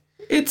It's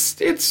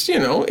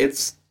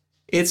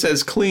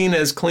as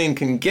clean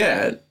can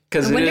get,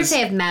 because I wonder if they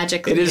have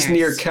magic. It is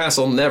near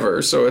Castle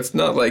Never, so it's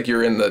not like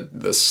you're in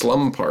the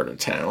slum part of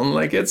town.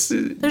 Like there's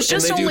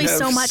just only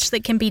so much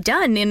that can be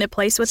done in a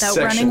place without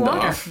running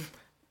water. Off.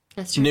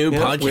 That's true. New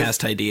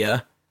podcast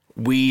idea.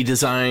 We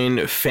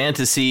design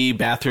fantasy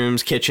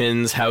bathrooms,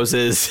 kitchens,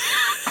 houses.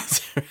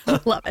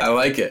 Love it. I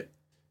like it.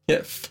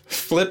 Yeah,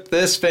 flip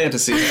this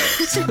fantasy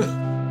house.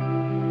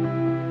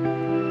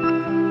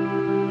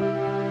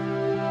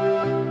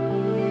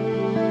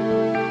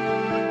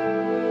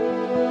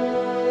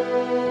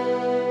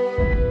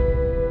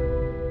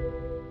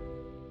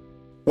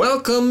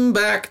 Welcome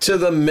back to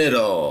the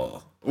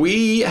middle.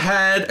 We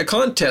had a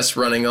contest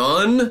running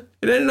on.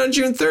 It ended on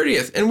June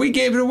 30th, and we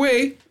gave it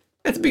away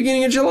at the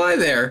beginning of July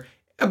there.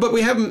 But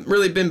we haven't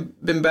really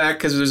been back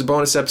because there was a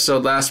bonus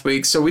episode last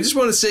week. So we just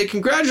want to say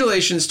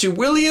congratulations to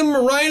William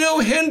Rhino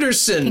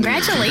Henderson.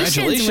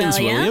 Congratulations,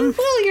 William.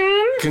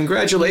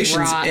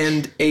 Congratulations, Rock.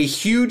 and a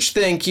huge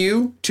thank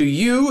you to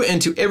you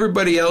and to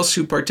everybody else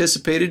who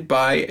participated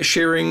by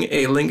sharing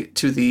a link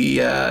to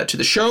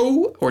the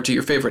show or to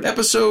your favorite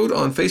episode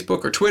on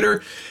Facebook or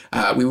Twitter.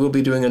 We will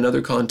be doing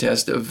another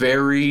contest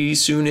very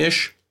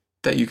soon-ish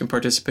that you can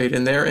participate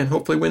in there and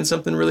hopefully win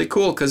something really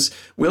cool, because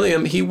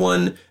William, he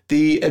won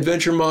the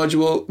adventure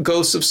module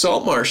Ghosts of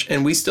Saltmarsh,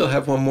 and we still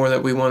have one more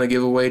that we want to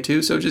give away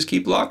too, so just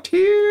keep locked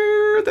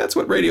here. That's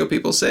what radio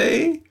people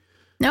say.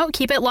 No,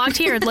 keep it locked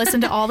here.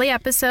 Listen to all the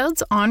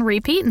episodes on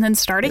repeat and then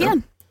start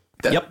again.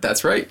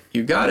 That's right.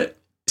 You got it.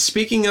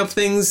 Speaking of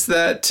things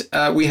that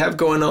we have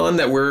going on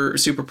that we're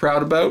super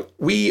proud about,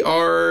 we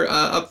are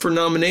up for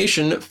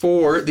nomination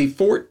for the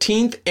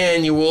 14th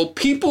Annual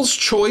People's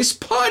Choice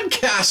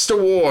Podcast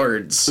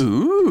Awards.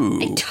 Ooh.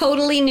 I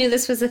totally knew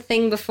this was a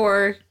thing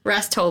before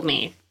Russ told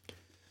me.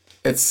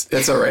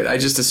 It's all right. I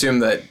just assume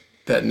that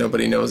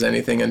nobody knows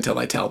anything until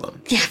I tell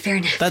them. Yeah, fair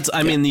enough.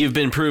 I mean, you've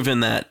been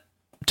proven that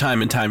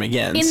time and time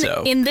again.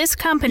 In this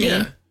company,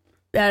 Yeah.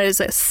 that is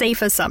a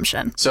safe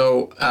assumption.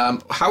 So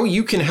how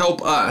you can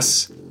help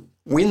us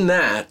win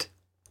that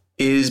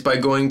is by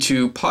going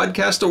to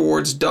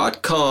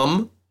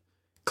podcastawards.com,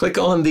 click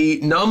on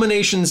the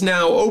Nominations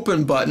Now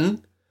Open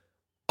button.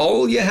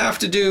 All you have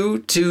to do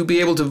to be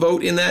able to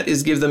vote in that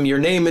is give them your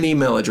name and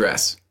email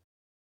address.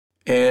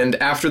 And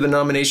after the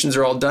nominations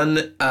are all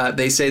done,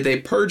 they say they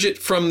purge it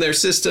from their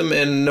system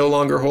and no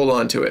longer hold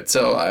on to it.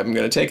 So I'm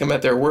going to take them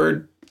at their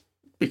word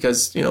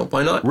because,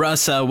 why not?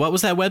 Russ, what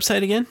was that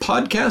website again?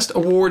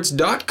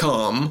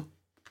 podcastawards.com.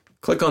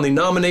 Click on the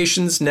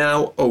Nominations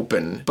Now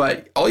Open.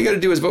 But all you got to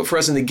do is vote for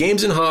us in the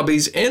Games and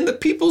Hobbies and the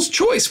People's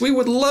Choice. We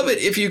would love it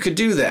if you could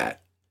do that.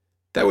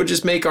 That would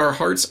just make our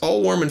hearts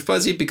all warm and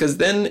fuzzy, because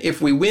then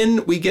if we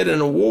win, we get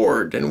an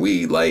award. And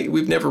we've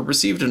never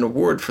received an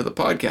award for the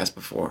podcast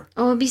before.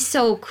 Oh, it'd be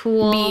so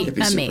cool. It'd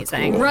be super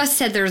amazing. cool. Russ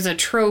said there's a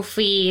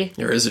trophy.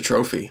 There is a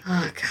trophy.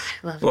 Oh, God,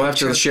 I love We'll that have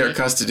to trophy. share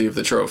custody of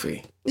the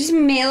trophy. Just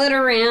mail it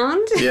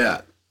around.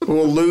 Yeah.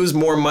 We'll lose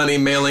more money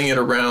mailing it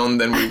around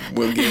than we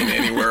will gain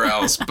anywhere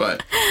else.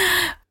 But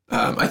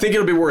I think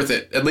it'll be worth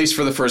it, at least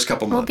for the first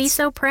couple months. We'll be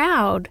so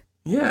proud.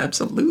 Yeah,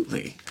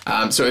 absolutely.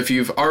 So if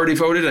you've already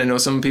voted, I know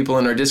some people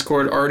in our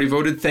Discord already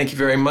voted. Thank you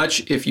very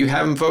much. If you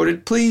haven't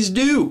voted, please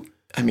do.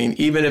 I mean,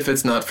 even if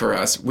it's not for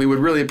us, we would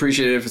really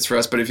appreciate it if it's for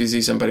us. But if you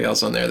see somebody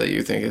else on there that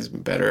you think is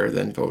better,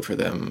 then vote for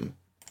them.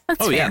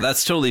 That's Yeah, fair.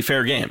 that's totally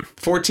fair game.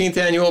 14th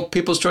Annual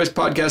People's Choice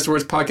Podcast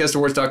Awards,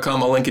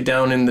 podcastawards.com. I'll link it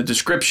down in the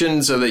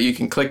description so that you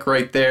can click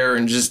right there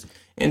and just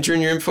enter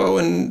in your info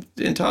and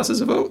toss us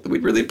a vote.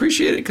 We'd really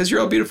appreciate it because you're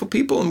all beautiful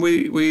people and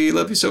we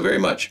love you so very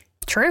much.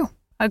 True. So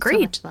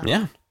Agreed. much love.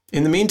 Yeah.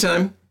 In the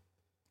meantime,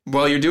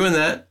 while you're doing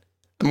that,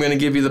 I'm going to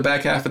give you the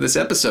back half of this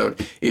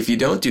episode. If you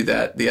don't do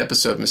that, the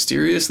episode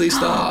mysteriously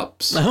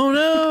stops. Oh,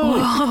 no.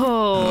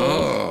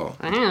 Oh,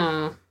 Oh,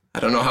 Wow. I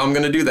don't know how I'm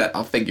going to do that.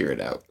 I'll figure it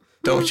out.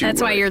 Don't you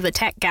that's why worry. you're the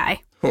tech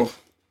guy. Oh,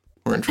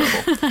 we're in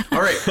trouble.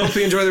 All right. Hope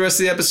you enjoy the rest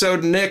of the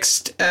episode.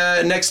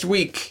 Next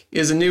week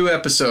is a new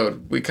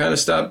episode. We kind of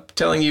stopped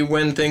telling you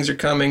when things are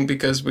coming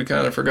because we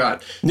kind of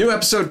forgot. New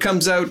episode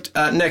comes out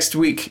next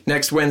week,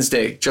 next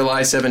Wednesday,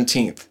 July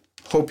 17th.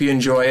 Hope you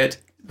enjoy it.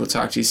 We'll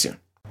talk to you soon.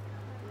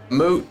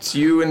 Moot,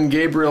 you and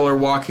Gabriel are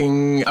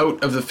walking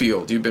out of the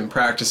field. You've been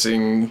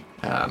practicing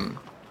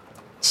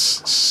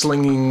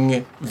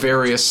slinging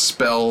various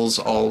spells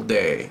all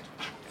day.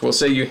 We'll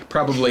say you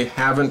probably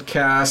haven't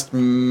cast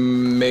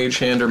Mage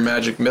Hand or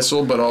Magic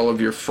Missile, but all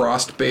of your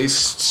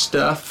frost-based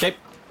stuff. Okay.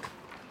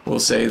 We'll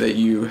say that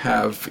you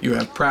have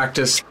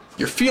practiced.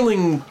 You're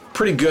feeling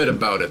pretty good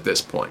about it at this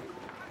point.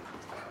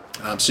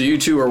 So you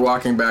two are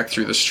walking back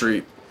through the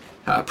street,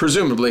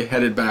 presumably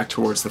headed back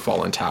towards the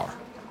fallen tower.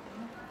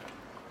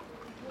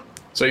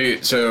 So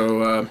you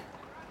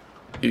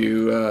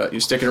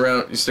sticking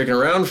around? You sticking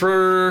around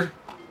for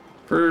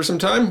some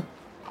time?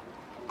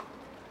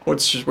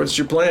 What's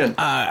your plan?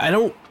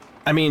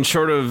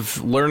 Short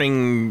of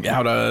learning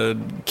how to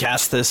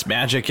cast this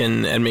magic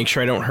and make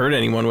sure I don't hurt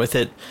anyone with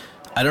it,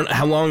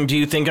 how long do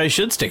you think I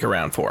should stick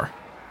around for?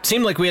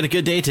 Seemed like we had a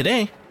good day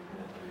today.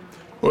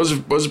 Was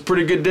a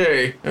pretty good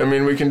day. I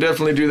mean, we can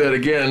definitely do that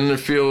again. I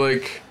feel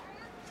like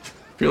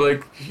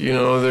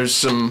there's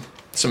some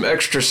some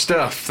extra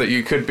stuff that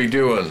you could be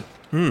doing.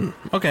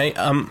 Okay,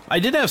 I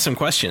did have some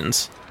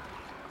questions.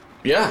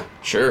 Yeah,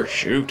 sure,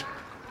 shoot.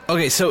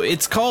 Okay, so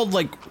it's called,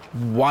 like,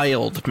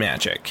 wild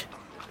magic.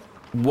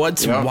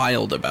 What's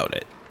wild about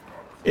it?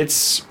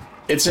 It's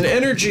an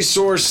energy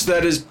source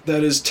that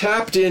is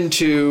tapped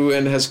into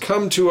and has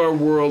come to our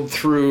world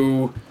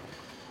through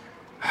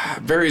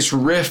various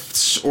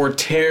rifts or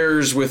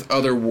tears with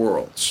other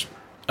worlds.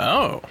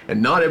 Oh.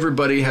 And not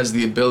everybody has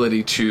the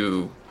ability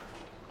to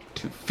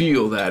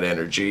feel that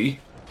energy.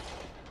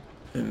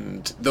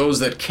 And those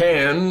that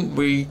can,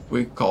 we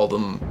call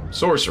them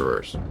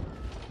sorcerers.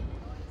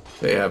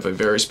 They have a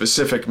very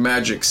specific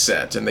magic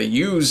set, and they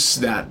use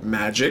that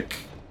magic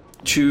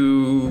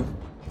to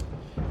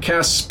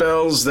cast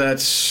spells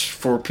that,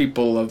 for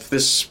people of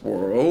this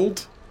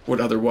world, would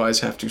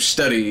otherwise have to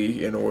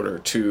study in order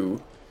to,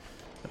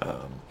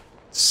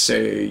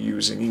 say,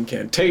 using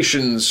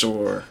incantations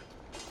or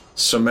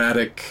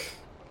somatic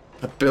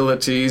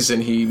abilities,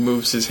 and he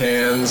moves his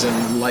hands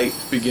and light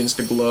begins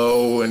to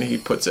glow and he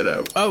puts it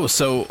out. Oh,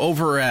 so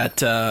over at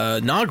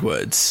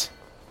Nogwoods...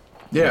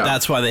 Yeah.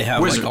 That's why they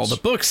have Wizards. like all the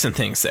books and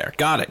things there.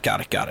 Got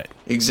it.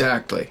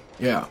 Exactly.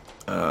 Yeah.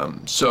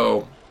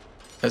 So,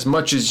 as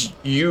much as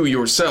you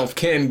yourself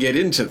can get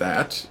into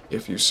that,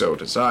 if you so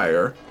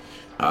desire,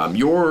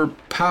 your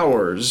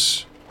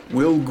powers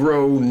will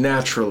grow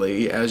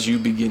naturally as you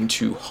begin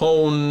to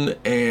hone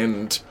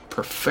and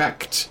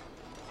perfect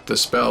the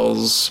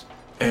spells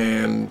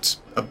and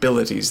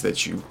abilities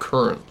that you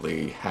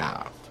currently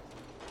have.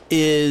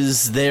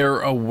 Is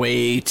there a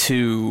way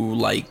to,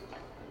 like,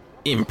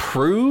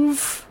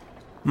 improve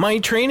my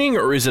training,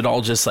 or is it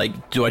all just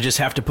like, do I just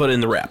have to put in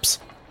the reps?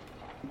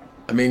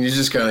 I mean, you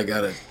just kind of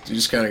gotta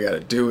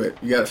do it.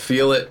 You gotta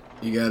feel it.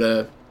 You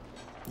gotta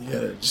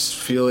just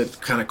feel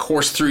it kind of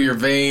course through your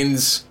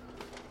veins.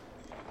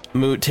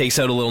 Moot takes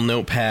out a little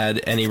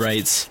notepad and he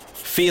writes,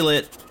 "Feel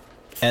it,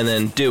 and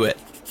then do it."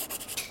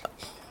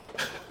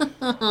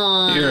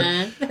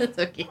 That's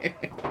so cute.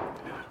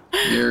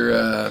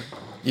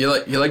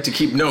 You like to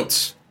keep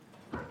notes.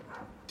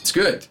 It's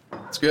good.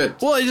 It's good.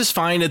 Well, I just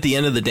find at the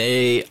end of the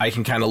day, I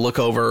can kind of look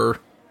over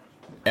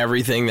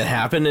everything that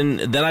happened, and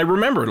then I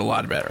remember it a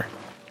lot better.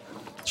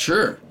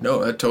 Sure.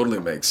 No, that totally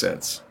makes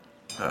sense.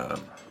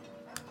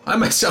 I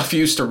myself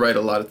used to write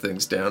a lot of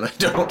things down. I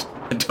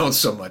don't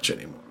so much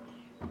anymore.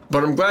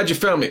 But I'm glad you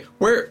found me.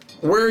 Where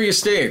are you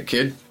staying,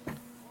 kid?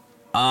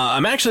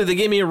 They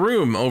gave me a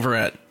room over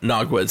at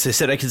Nogwoods. They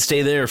said I could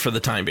stay there for the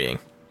time being.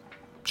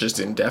 Just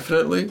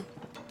indefinitely?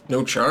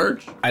 No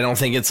charge? I don't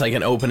think it's like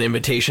an open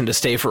invitation to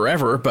stay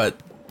forever,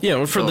 but,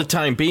 for the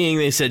time being,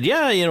 they said,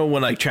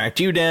 when I tracked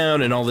you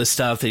down and all this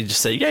stuff, they just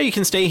said, yeah, you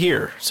can stay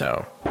here.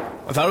 So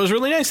I thought it was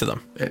really nice of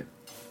them.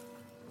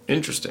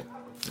 Interesting.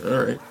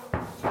 All right.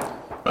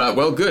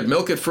 Well, good.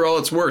 Milk it for all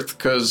it's worth,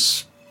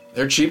 because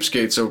they're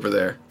cheapskates over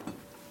there.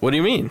 What do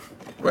you mean?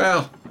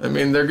 Well, I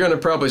mean, they're going to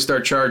probably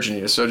start charging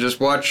you, so just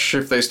watch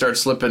if they start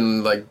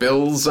slipping, like,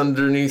 bills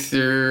underneath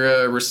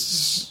your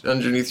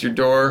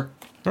door.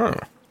 Oh.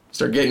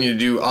 Start getting you to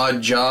do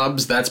odd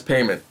jobs, that's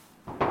payment.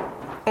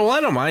 Oh,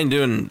 I don't mind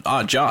doing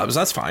odd jobs.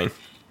 That's fine.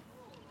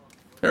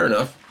 Fair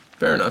enough.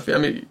 I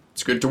mean,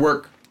 it's good to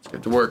work.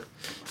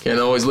 Can't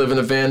always live in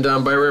a van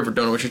down by a river.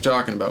 Don't know what you're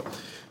talking about.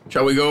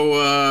 Shall we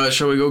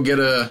go get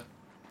a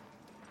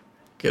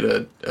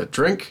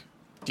drink?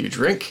 Do you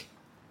drink?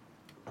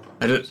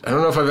 I don't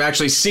know if I've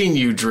actually seen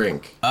you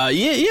drink.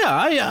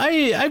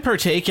 I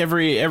partake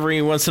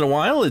every once in a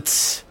while.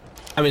 It's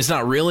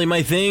not really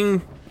my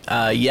thing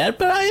yet,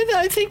 but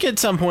I think at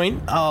some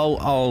point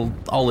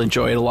I'll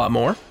enjoy it a lot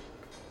more.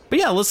 But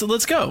yeah,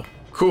 let's go.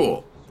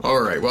 Cool. All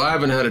right. Well, I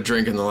haven't had a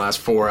drink in the last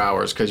 4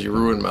 hours because you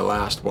ruined my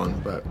last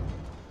one, but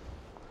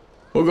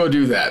we'll go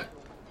do that.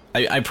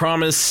 I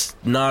promise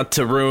not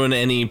to ruin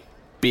any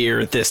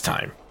beer this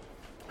time.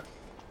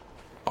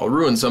 I'll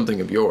ruin something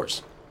of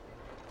yours.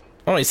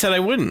 Oh, I said I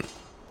wouldn't.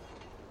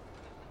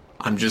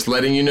 I'm just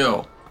letting you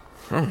know.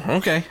 Oh,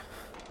 okay.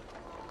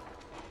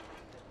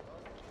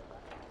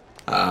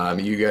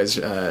 You guys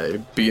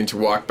begin to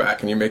walk back,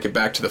 and you make it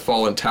back to the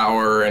fallen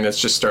tower, and it's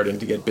just starting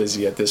to get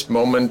busy at this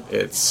moment.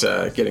 It's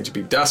getting to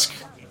be dusk.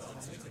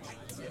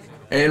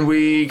 And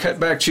we cut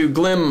back to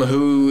Glim,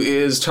 who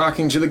is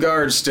talking to the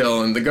guard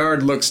still, and the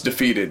guard looks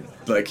defeated.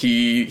 Like,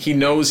 he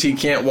knows he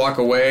can't walk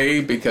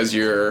away because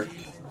you're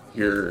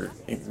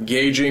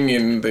engaging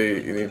in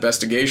the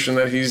investigation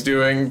that he's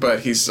doing,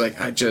 but he's like,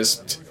 I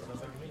just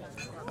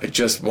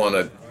want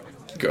to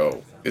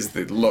go, is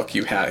the look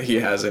he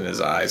has in his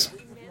eyes.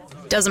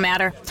 Doesn't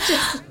matter.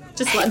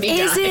 Just let me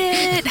die. Is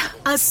it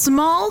a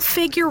small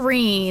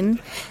figurine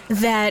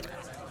that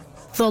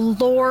the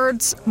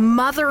Lord's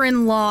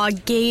mother-in-law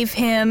gave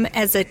him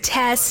as a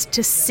test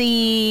to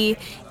see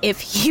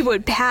if he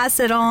would pass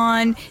it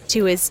on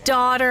to his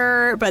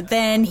daughter, but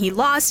then he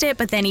lost it,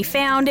 but then he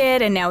found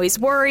it, and now he's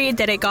worried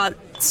that it got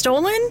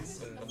stolen?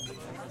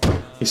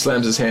 He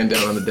slams his hand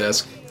down on the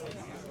desk.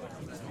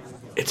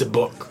 It's a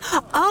book.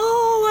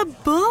 Oh, a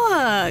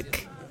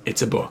book.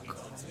 It's a book.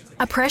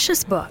 A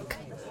precious book.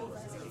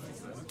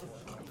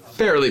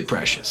 Fairly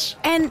precious.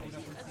 And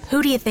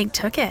Who do you think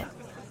took it?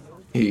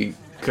 He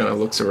kind of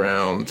looks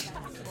around,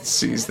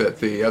 sees that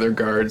the other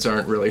guards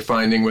aren't really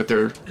finding what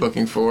they're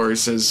looking for. He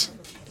says,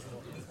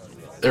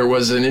 there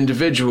was an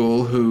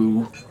individual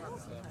who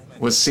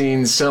was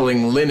seen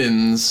selling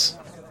linens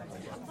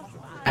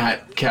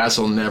at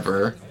Castle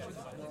Never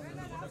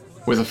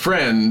with a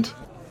friend,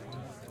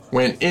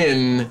 went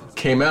in,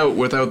 came out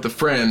without the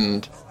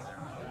friend,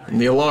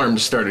 and the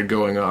alarms started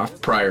going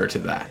off prior to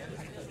that.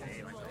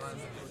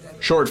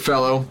 Short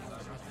fellow.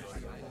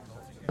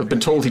 I've been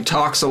told he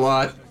talks a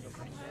lot.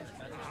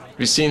 Have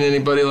you seen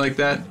anybody like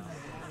that?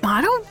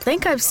 I don't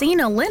think I've seen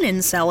a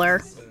linen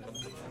seller.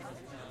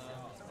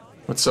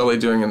 What's Sully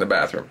doing in the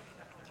bathroom?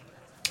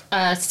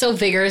 Still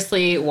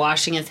vigorously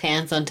washing his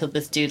hands until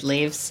this dude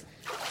leaves.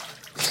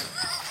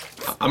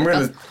 I'm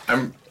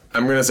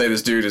gonna say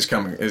this dude he's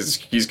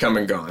come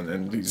and gone,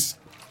 and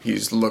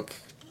he's look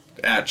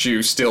at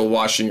you still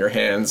washing your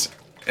hands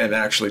and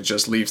actually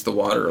just leaves the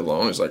water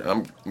alone. He's like,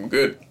 I'm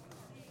good.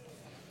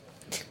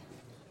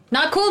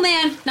 Not cool,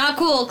 man. Not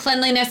cool.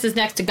 Cleanliness is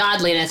next to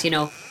godliness, you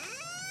know.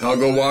 I'll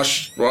go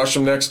wash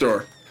him next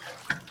door.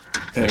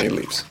 And he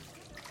leaves.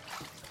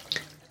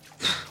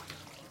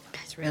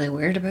 Guy's really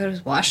weird about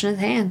his washing his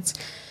hands.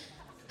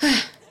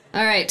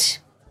 All right.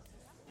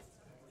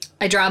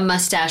 I draw a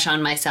mustache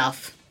on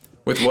myself.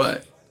 With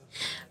what?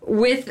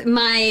 With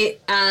my,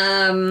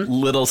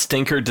 Little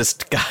stinker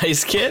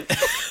disguise kit?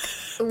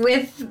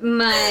 with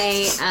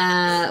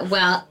my,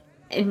 well,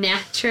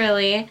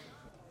 naturally,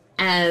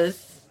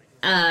 as,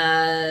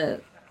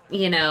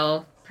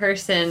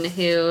 person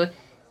who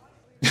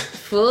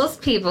fools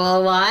people a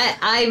lot,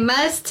 I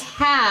must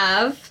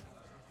have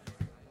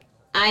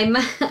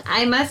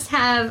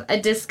a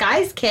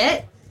disguise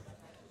kit.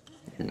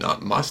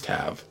 Not must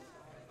have.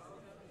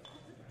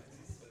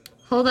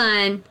 Hold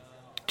on.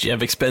 Do you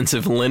have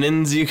expensive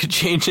linens you could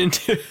change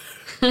into?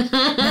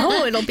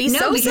 No, it'll be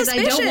so because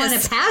suspicious. I don't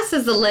want to pass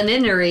as a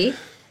linenery.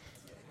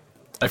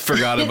 I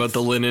forgot about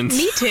the linens.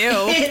 Me too.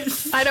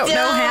 I don't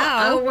know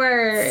how. A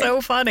word.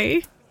 So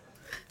funny.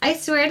 I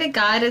swear to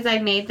God, as I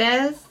made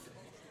this,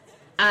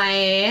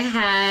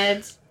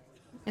 I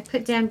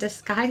put down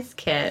disguise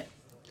kit.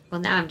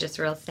 Well, now I'm just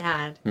real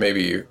sad.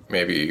 Maybe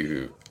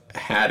you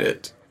had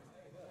it,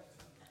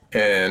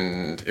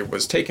 and it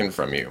was taken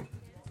from you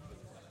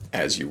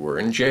as you were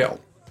in jail.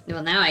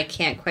 Well, now I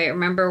can't quite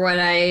remember what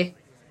I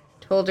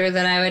told her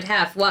that I would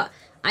have. Well,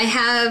 I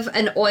have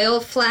an oil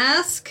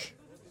flask.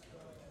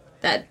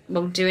 That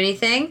won't do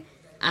anything.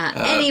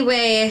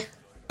 Anyway.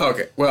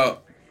 Okay,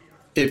 well,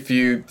 if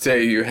you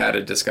say you had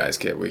a disguise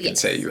kit, we can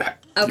say you have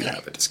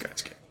a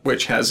disguise kit,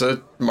 which has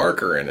a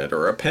marker in it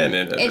or a pen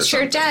in it. It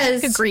sure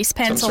does. A grease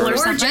pencil sort or of-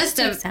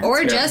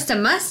 something. Just a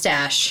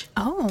mustache.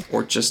 Oh.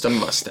 Or just a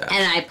mustache.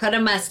 And I put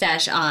a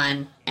mustache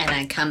on, and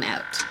I come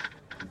out.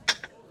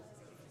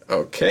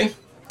 Okay.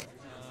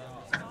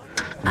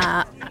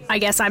 I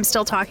guess I'm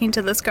still talking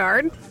to this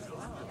guard.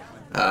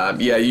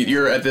 Yeah,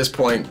 you're at this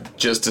point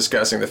just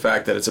discussing the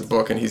fact that it's a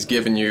book, and he's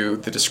given you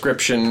the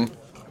description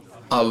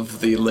of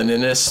the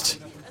linenist,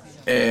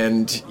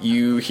 and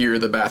you hear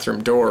the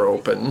bathroom door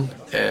open,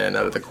 and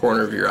out of the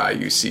corner of your eye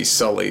you see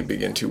Sully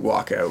begin to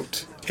walk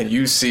out, and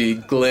you see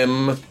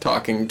Glim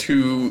talking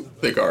to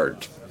the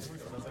guard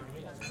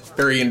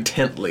very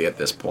intently at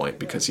this point,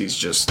 because he's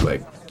just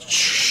like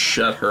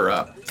shut her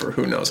up for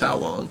who knows how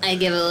long. I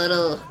give a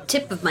little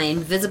tip of my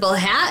invisible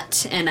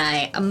hat, and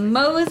I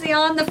mosey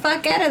on the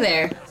fuck out of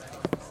there.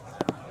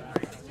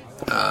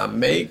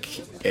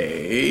 Make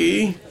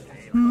a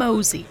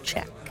Mosey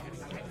check.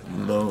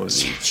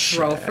 mosey check.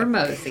 Roll for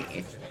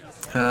mosey.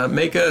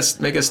 Make a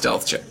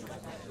stealth check.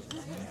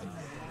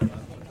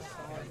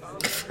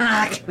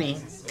 Fuck me.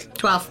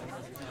 12.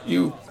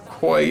 You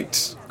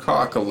quite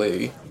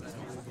cockily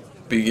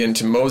begin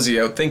to mosey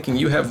out, thinking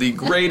you have the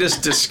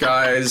greatest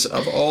disguise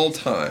of all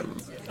time.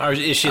 Or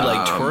is she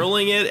like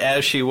twirling it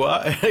as she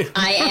walks?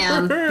 I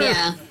am,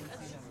 yeah.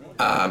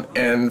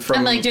 And from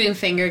I'm like doing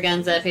finger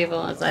guns at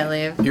people as I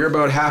leave. you're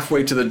about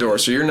halfway to the door,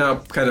 so you're now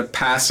kind of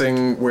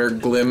passing where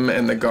Glim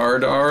and the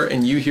guard are,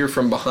 and you hear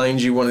from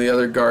behind you one of the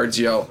other guards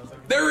yell,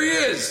 "There he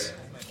is!"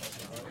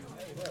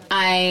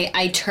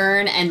 I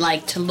turn and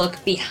like to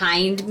look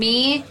behind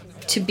me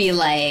to be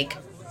like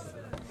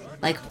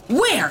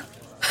where?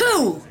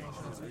 Who?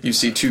 You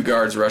see two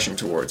guards rushing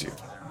towards you.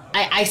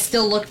 I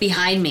still look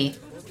behind me.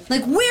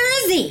 Like,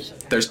 where is he?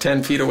 There's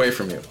 10 feet away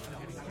from you.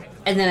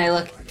 And then I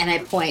look and I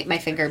point my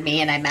finger at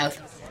me and I mouth,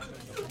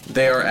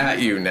 They are at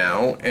you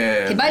now,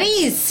 "Hey, and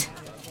buddies!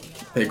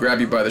 they grab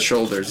you by the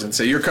shoulders and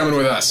say, "You're coming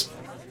with us."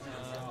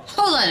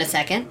 Hold on a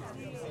second.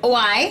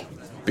 Why?"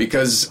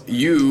 Because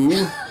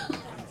you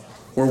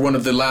were one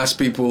of the last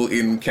people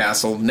in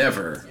Castle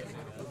Never.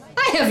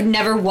 I have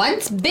never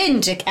once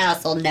been to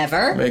Castle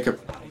Never. Make a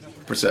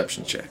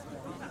perception check.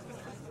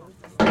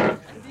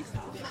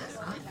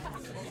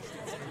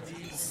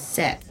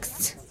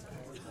 6.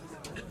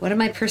 What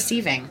am I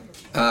perceiving?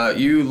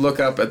 You look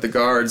up at the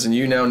guards, and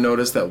you now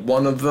notice that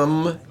one of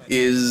them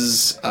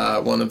is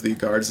one of the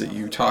guards that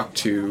you talked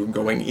to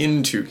going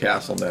into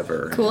Castle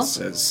Never. Cool. It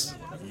says,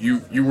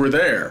 you were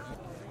there.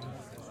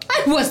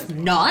 I was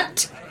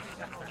not.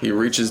 He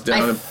reaches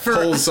down and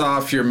pulls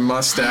off your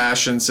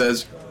mustache and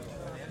says,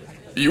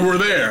 "You were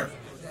there."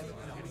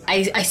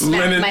 I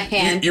smacked my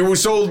hand. You were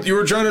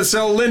trying to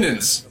sell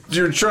linens.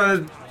 You're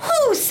trying to...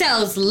 Who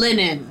sells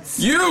linens?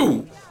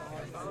 You!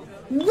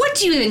 What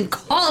do you even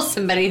call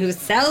somebody who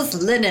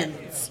sells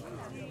linens?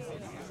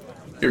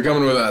 You're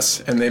coming with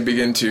us, and they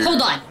begin to...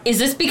 Hold on. Is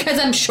this because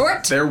I'm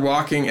short? They're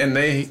walking, and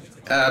they...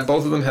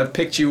 both of them have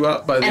picked you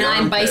up by the armpits.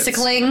 And I'm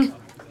bicycling,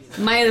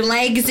 my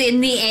legs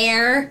in the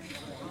air.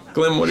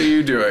 Glim, what are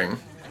you doing?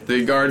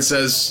 The guard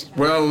says,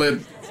 "Well, it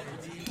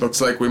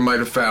looks like we might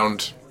have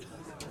found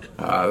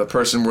the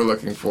person we're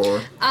looking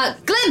for."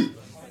 Glim!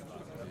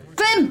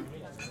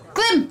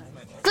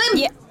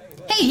 Yeah.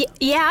 Hey!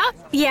 Yeah?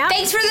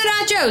 Thanks for the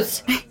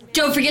nachos!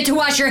 Don't forget to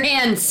wash your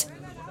hands!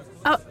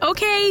 Oh,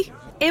 okay.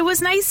 It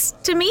was nice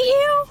to meet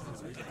you.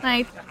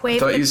 I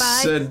waved I thought goodbye. you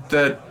said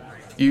that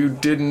you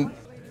didn't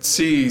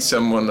see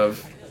someone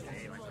of...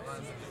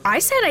 I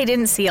said I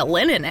didn't see a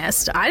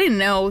linenist. I didn't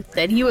know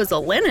that he was a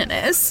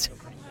linenist.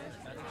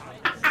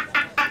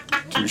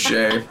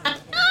 Touché.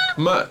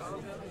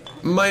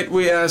 Might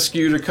we ask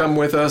you to come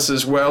with us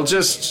as well,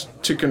 just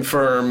to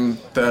confirm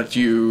that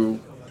you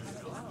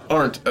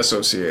aren't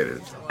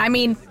associated? I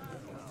mean,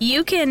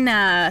 you can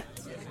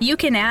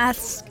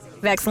ask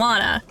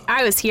Vexlana.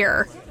 I was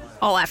here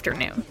all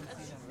afternoon.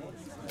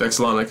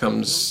 Vexlana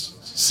comes,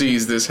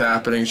 sees this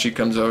happening. She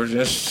comes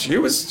over. She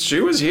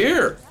was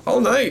here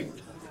all night.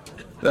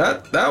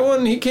 That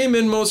one, he came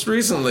in most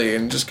recently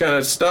and just kind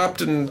of stopped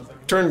and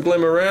turned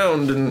Glim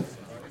around, and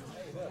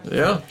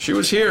yeah, she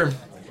was here.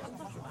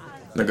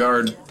 The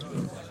guard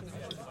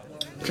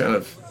kind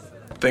of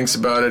thinks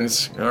about it and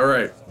it's, all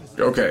right,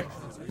 okay.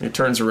 He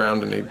turns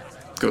around and he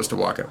goes to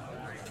walk out.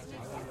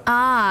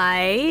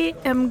 I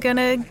am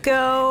gonna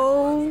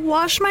go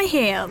wash my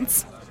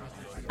hands.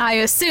 I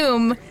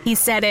assume he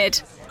said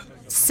it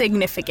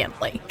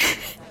significantly.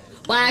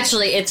 Well,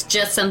 actually, it's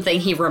just something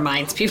he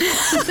reminds people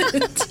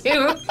to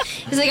do.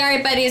 He's like, all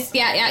right, buddies,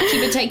 yeah,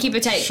 keep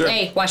it tight. Sure.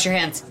 Hey, wash your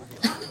hands.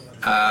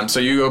 So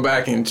you go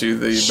back into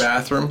the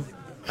bathroom.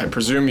 I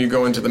presume you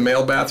go into the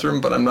male bathroom,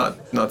 but I'm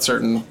not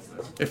certain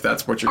if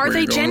that's what you're Are where they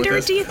you're going gendered,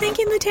 with do you think,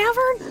 in the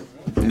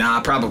tavern?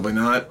 Nah, probably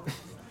not.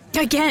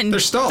 Again, They're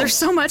stalls. there's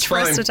so much for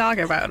us Fine. to talk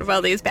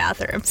about these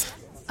bathrooms.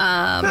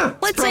 Yeah,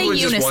 it's Let's say probably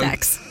just one.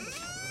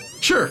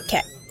 unisex. Sure.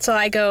 Okay, so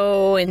I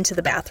go into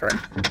the bathroom.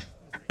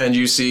 And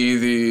you see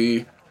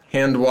the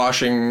hand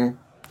washing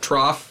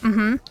trough.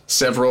 Mm-hmm.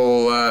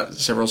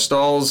 Several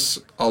stalls,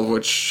 all of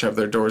which have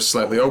their doors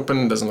slightly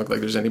open. Doesn't look like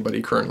there's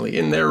anybody currently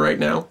in there right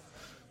now.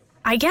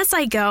 I guess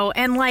I go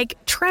and,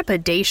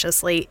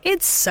 trepidatiously,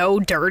 it's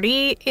so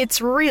dirty, it's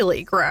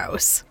really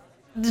gross.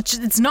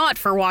 It's not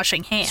for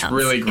washing hands. It's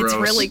really gross.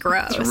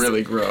 It's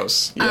really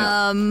gross.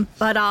 Yeah.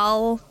 But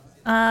I'll,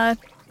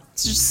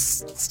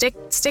 just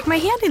stick my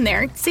hand in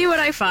there, see what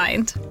I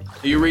find.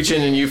 You reach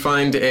in and you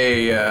find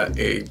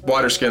a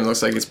water skin.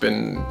 Looks like it's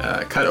been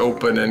cut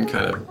open and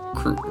kind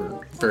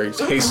of very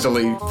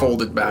hastily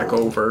folded back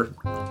over,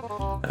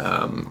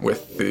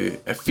 with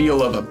a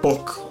feel of a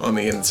book on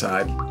the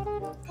inside.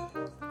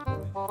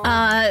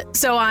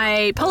 So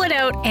I pull it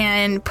out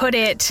and put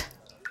it,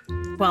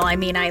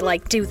 I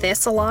do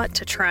this a lot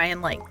to try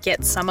and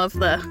get some of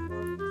the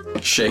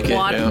Shake it,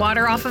 yeah.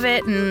 water off of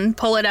it and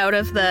pull it out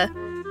of the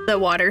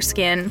water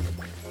skin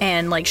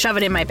and shove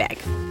it in my bag.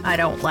 I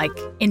don't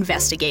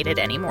investigate it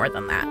any more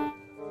than that.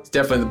 It's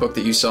definitely the book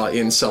that you saw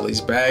in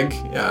Sully's bag,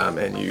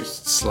 and you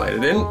slide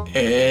it in,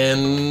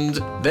 and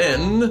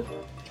then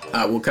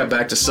we'll cut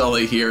back to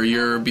Sully here.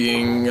 You're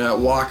being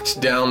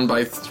walked down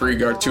by three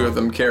guards, two of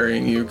them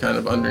carrying you kind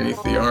of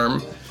underneath the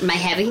arm. Am I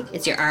heavy?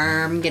 Is your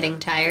arm getting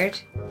tired?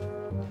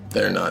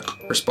 They're not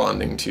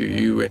responding to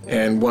you,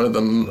 and one of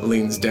them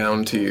leans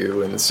down to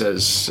you and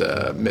says,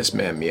 Miss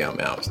Ma'am Meow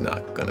Meow is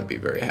not going to be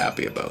very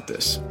happy about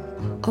this.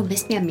 Oh,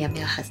 Miss Meow Meow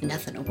Meow has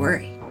nothing to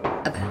worry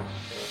about.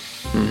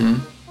 Mm-hmm.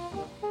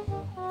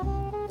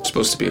 It's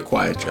supposed to be a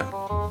quiet job.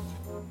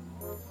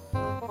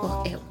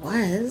 Well, it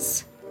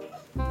was.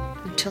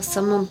 Until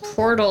someone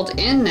portaled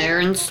in there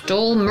and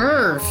stole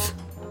Merv.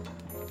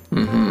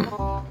 Mm-hmm.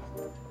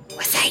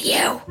 Was that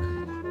you?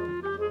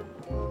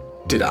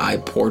 Did I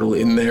portal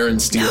in there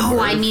and steal No, Merv?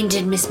 I mean,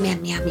 did Miss Meow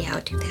Meow Meow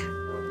do that?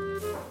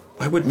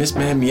 Why would Miss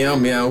Ma'am Meow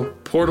Meow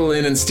portal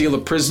in and steal a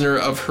prisoner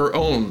of her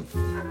own?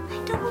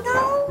 I don't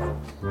know.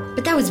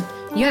 But that was,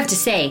 you have to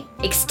say,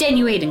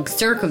 extenuating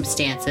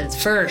circumstances,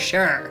 for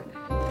sure.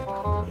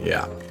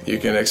 Yeah, you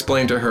can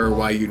explain to her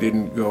why you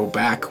didn't go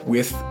back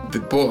with the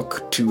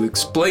book to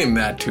explain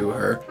that to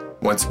her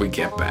once we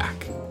get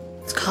back.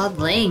 It's called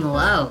laying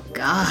low.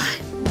 God.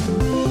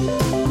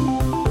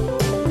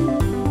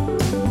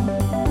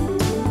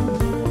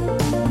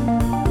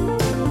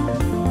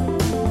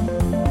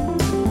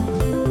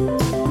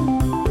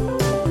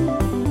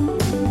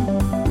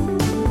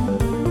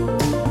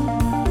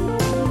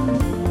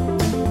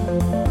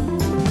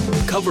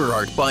 Cover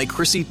art by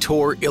Chrissy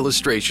Tor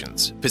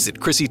Illustrations. Visit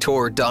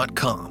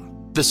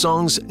chrissytor.com. The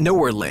songs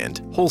Nowhere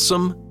Land,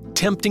 Wholesome,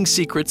 Tempting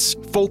Secrets,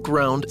 Folk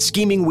Round,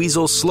 Scheming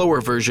Weasel Slower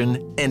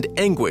Version, and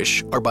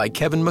Anguish are by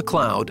Kevin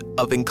MacLeod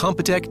of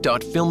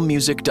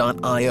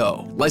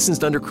incompetech.filmmusic.io.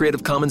 Licensed under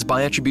Creative Commons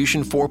by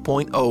Attribution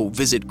 4.0.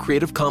 Visit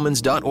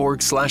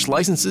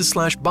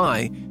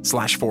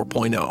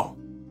creativecommons.org/licenses/by/4.0.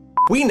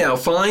 We now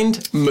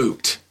find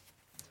Moot.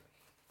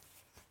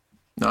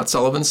 Not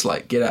Sullivan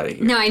Slight. Get out of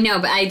here. No, I know,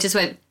 but I just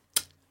went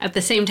at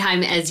the same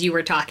time as you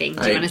were talking.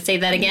 Do you want to say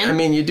that again? I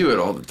mean, you do it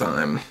all the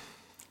time.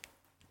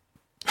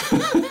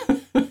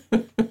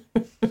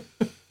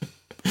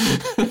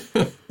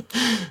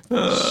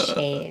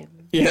 Shame.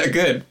 Yeah,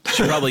 good.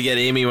 Should probably get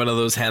Amy one of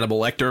those Hannibal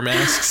Lecter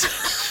masks.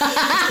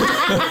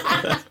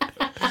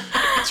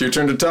 It's your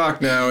turn to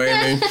talk now,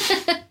 Amy.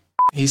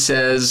 He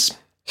says,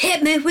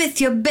 Hit me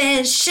with your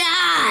best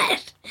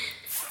shot.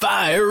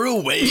 Fire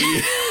away.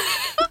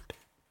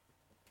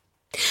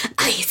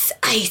 Ice,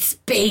 ice,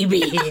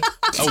 baby.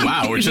 Oh,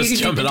 wow. We're just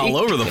jumping all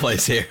over the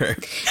place here.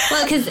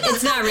 Well, because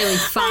it's not really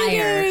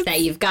fire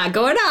that you've got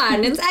going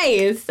on. It's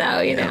ice.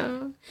 So, you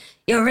know,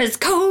 you're as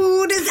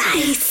cold as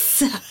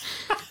ice.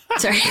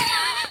 Sorry.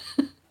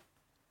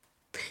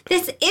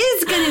 This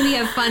is going to be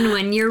a fun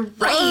one. You're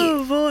right.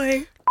 Oh,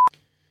 boy.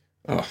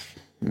 oh,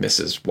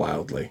 misses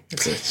wildly.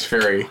 It's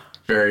very,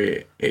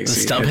 very AC. The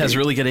stump has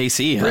really good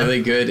AC, huh?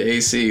 really good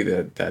AC,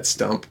 that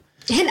stump.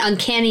 Hit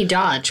uncanny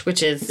dodge,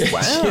 which is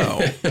Wow.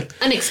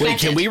 unexpected. Wait,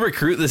 can we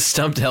recruit this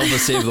stump to help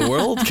us save the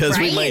world? Because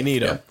we Right? might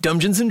need him.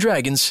 Dungeons and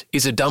Dragons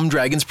is a Dumb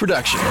Dragons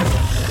production.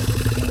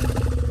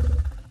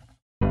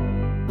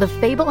 The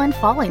Fable and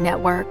Folly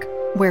Network,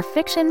 where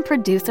fiction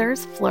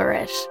producers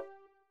flourish.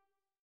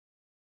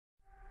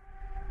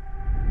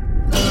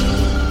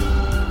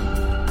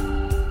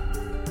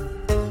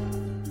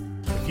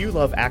 If you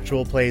love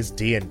actual plays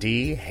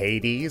D&D,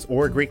 Hades,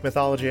 or Greek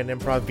mythology and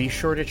improv, be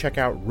sure to check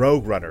out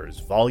Rogue Runners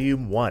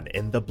Volume 1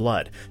 in the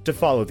Blood to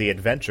follow the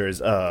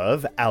adventures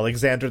of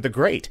Alexander the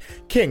Great,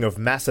 King of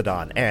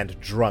Macedon and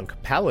Drunk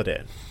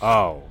Paladin.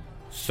 Oh,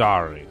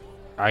 sorry.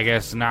 I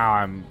guess now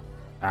I'm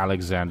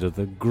Alexander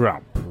the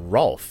Grump.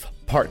 Rolf,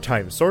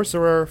 part-time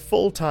sorcerer,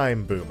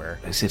 full-time boomer.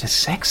 Is it a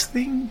sex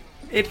thing?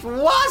 It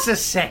was a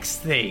sex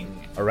thing.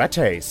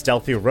 Arete,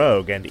 stealthy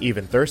rogue and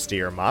even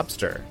thirstier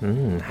mobster.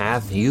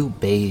 Have you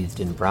bathed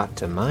and brought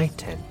to my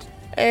tent?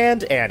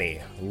 And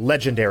Annie,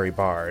 legendary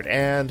bard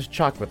and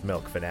chocolate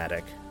milk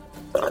fanatic.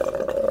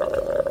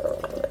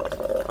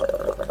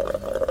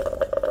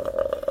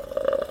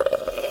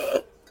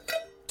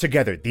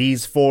 Together,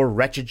 these four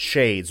wretched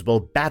shades will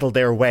battle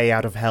their way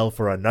out of hell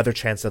for another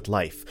chance at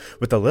life,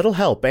 with a little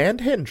help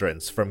and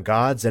hindrance from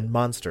gods and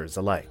monsters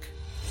alike.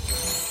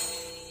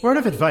 Word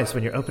of advice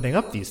when you're opening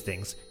up these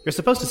things, you're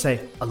supposed to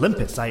say,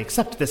 Olympus, I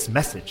accept this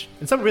message,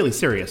 in some really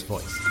serious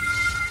voice.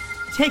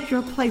 Take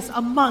your place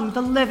among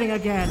the living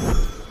again.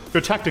 Your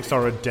tactics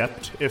are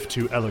adept, if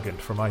too elegant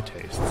for my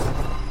tastes.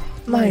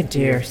 My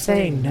dear,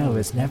 saying no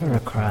is never a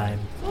crime.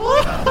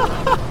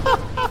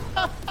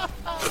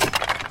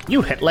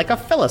 You hit like a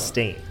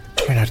Philistine.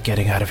 You're not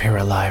getting out of here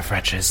alive,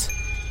 wretches.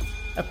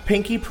 A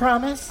pinky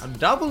promise? A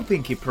double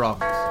pinky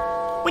promise.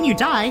 When you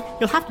die,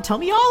 you'll have to tell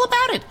me all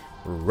about it.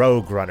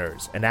 Rogue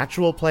Runners, an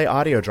actual play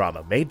audio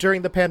drama made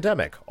during the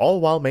pandemic,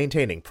 all while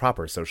maintaining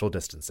proper social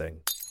distancing.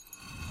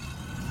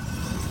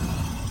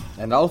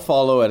 And I'll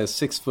follow at a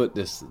 6-foot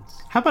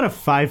distance. How about a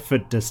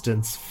 5-foot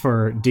distance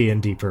for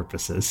D&D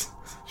purposes?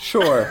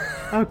 Sure.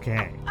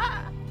 Okay.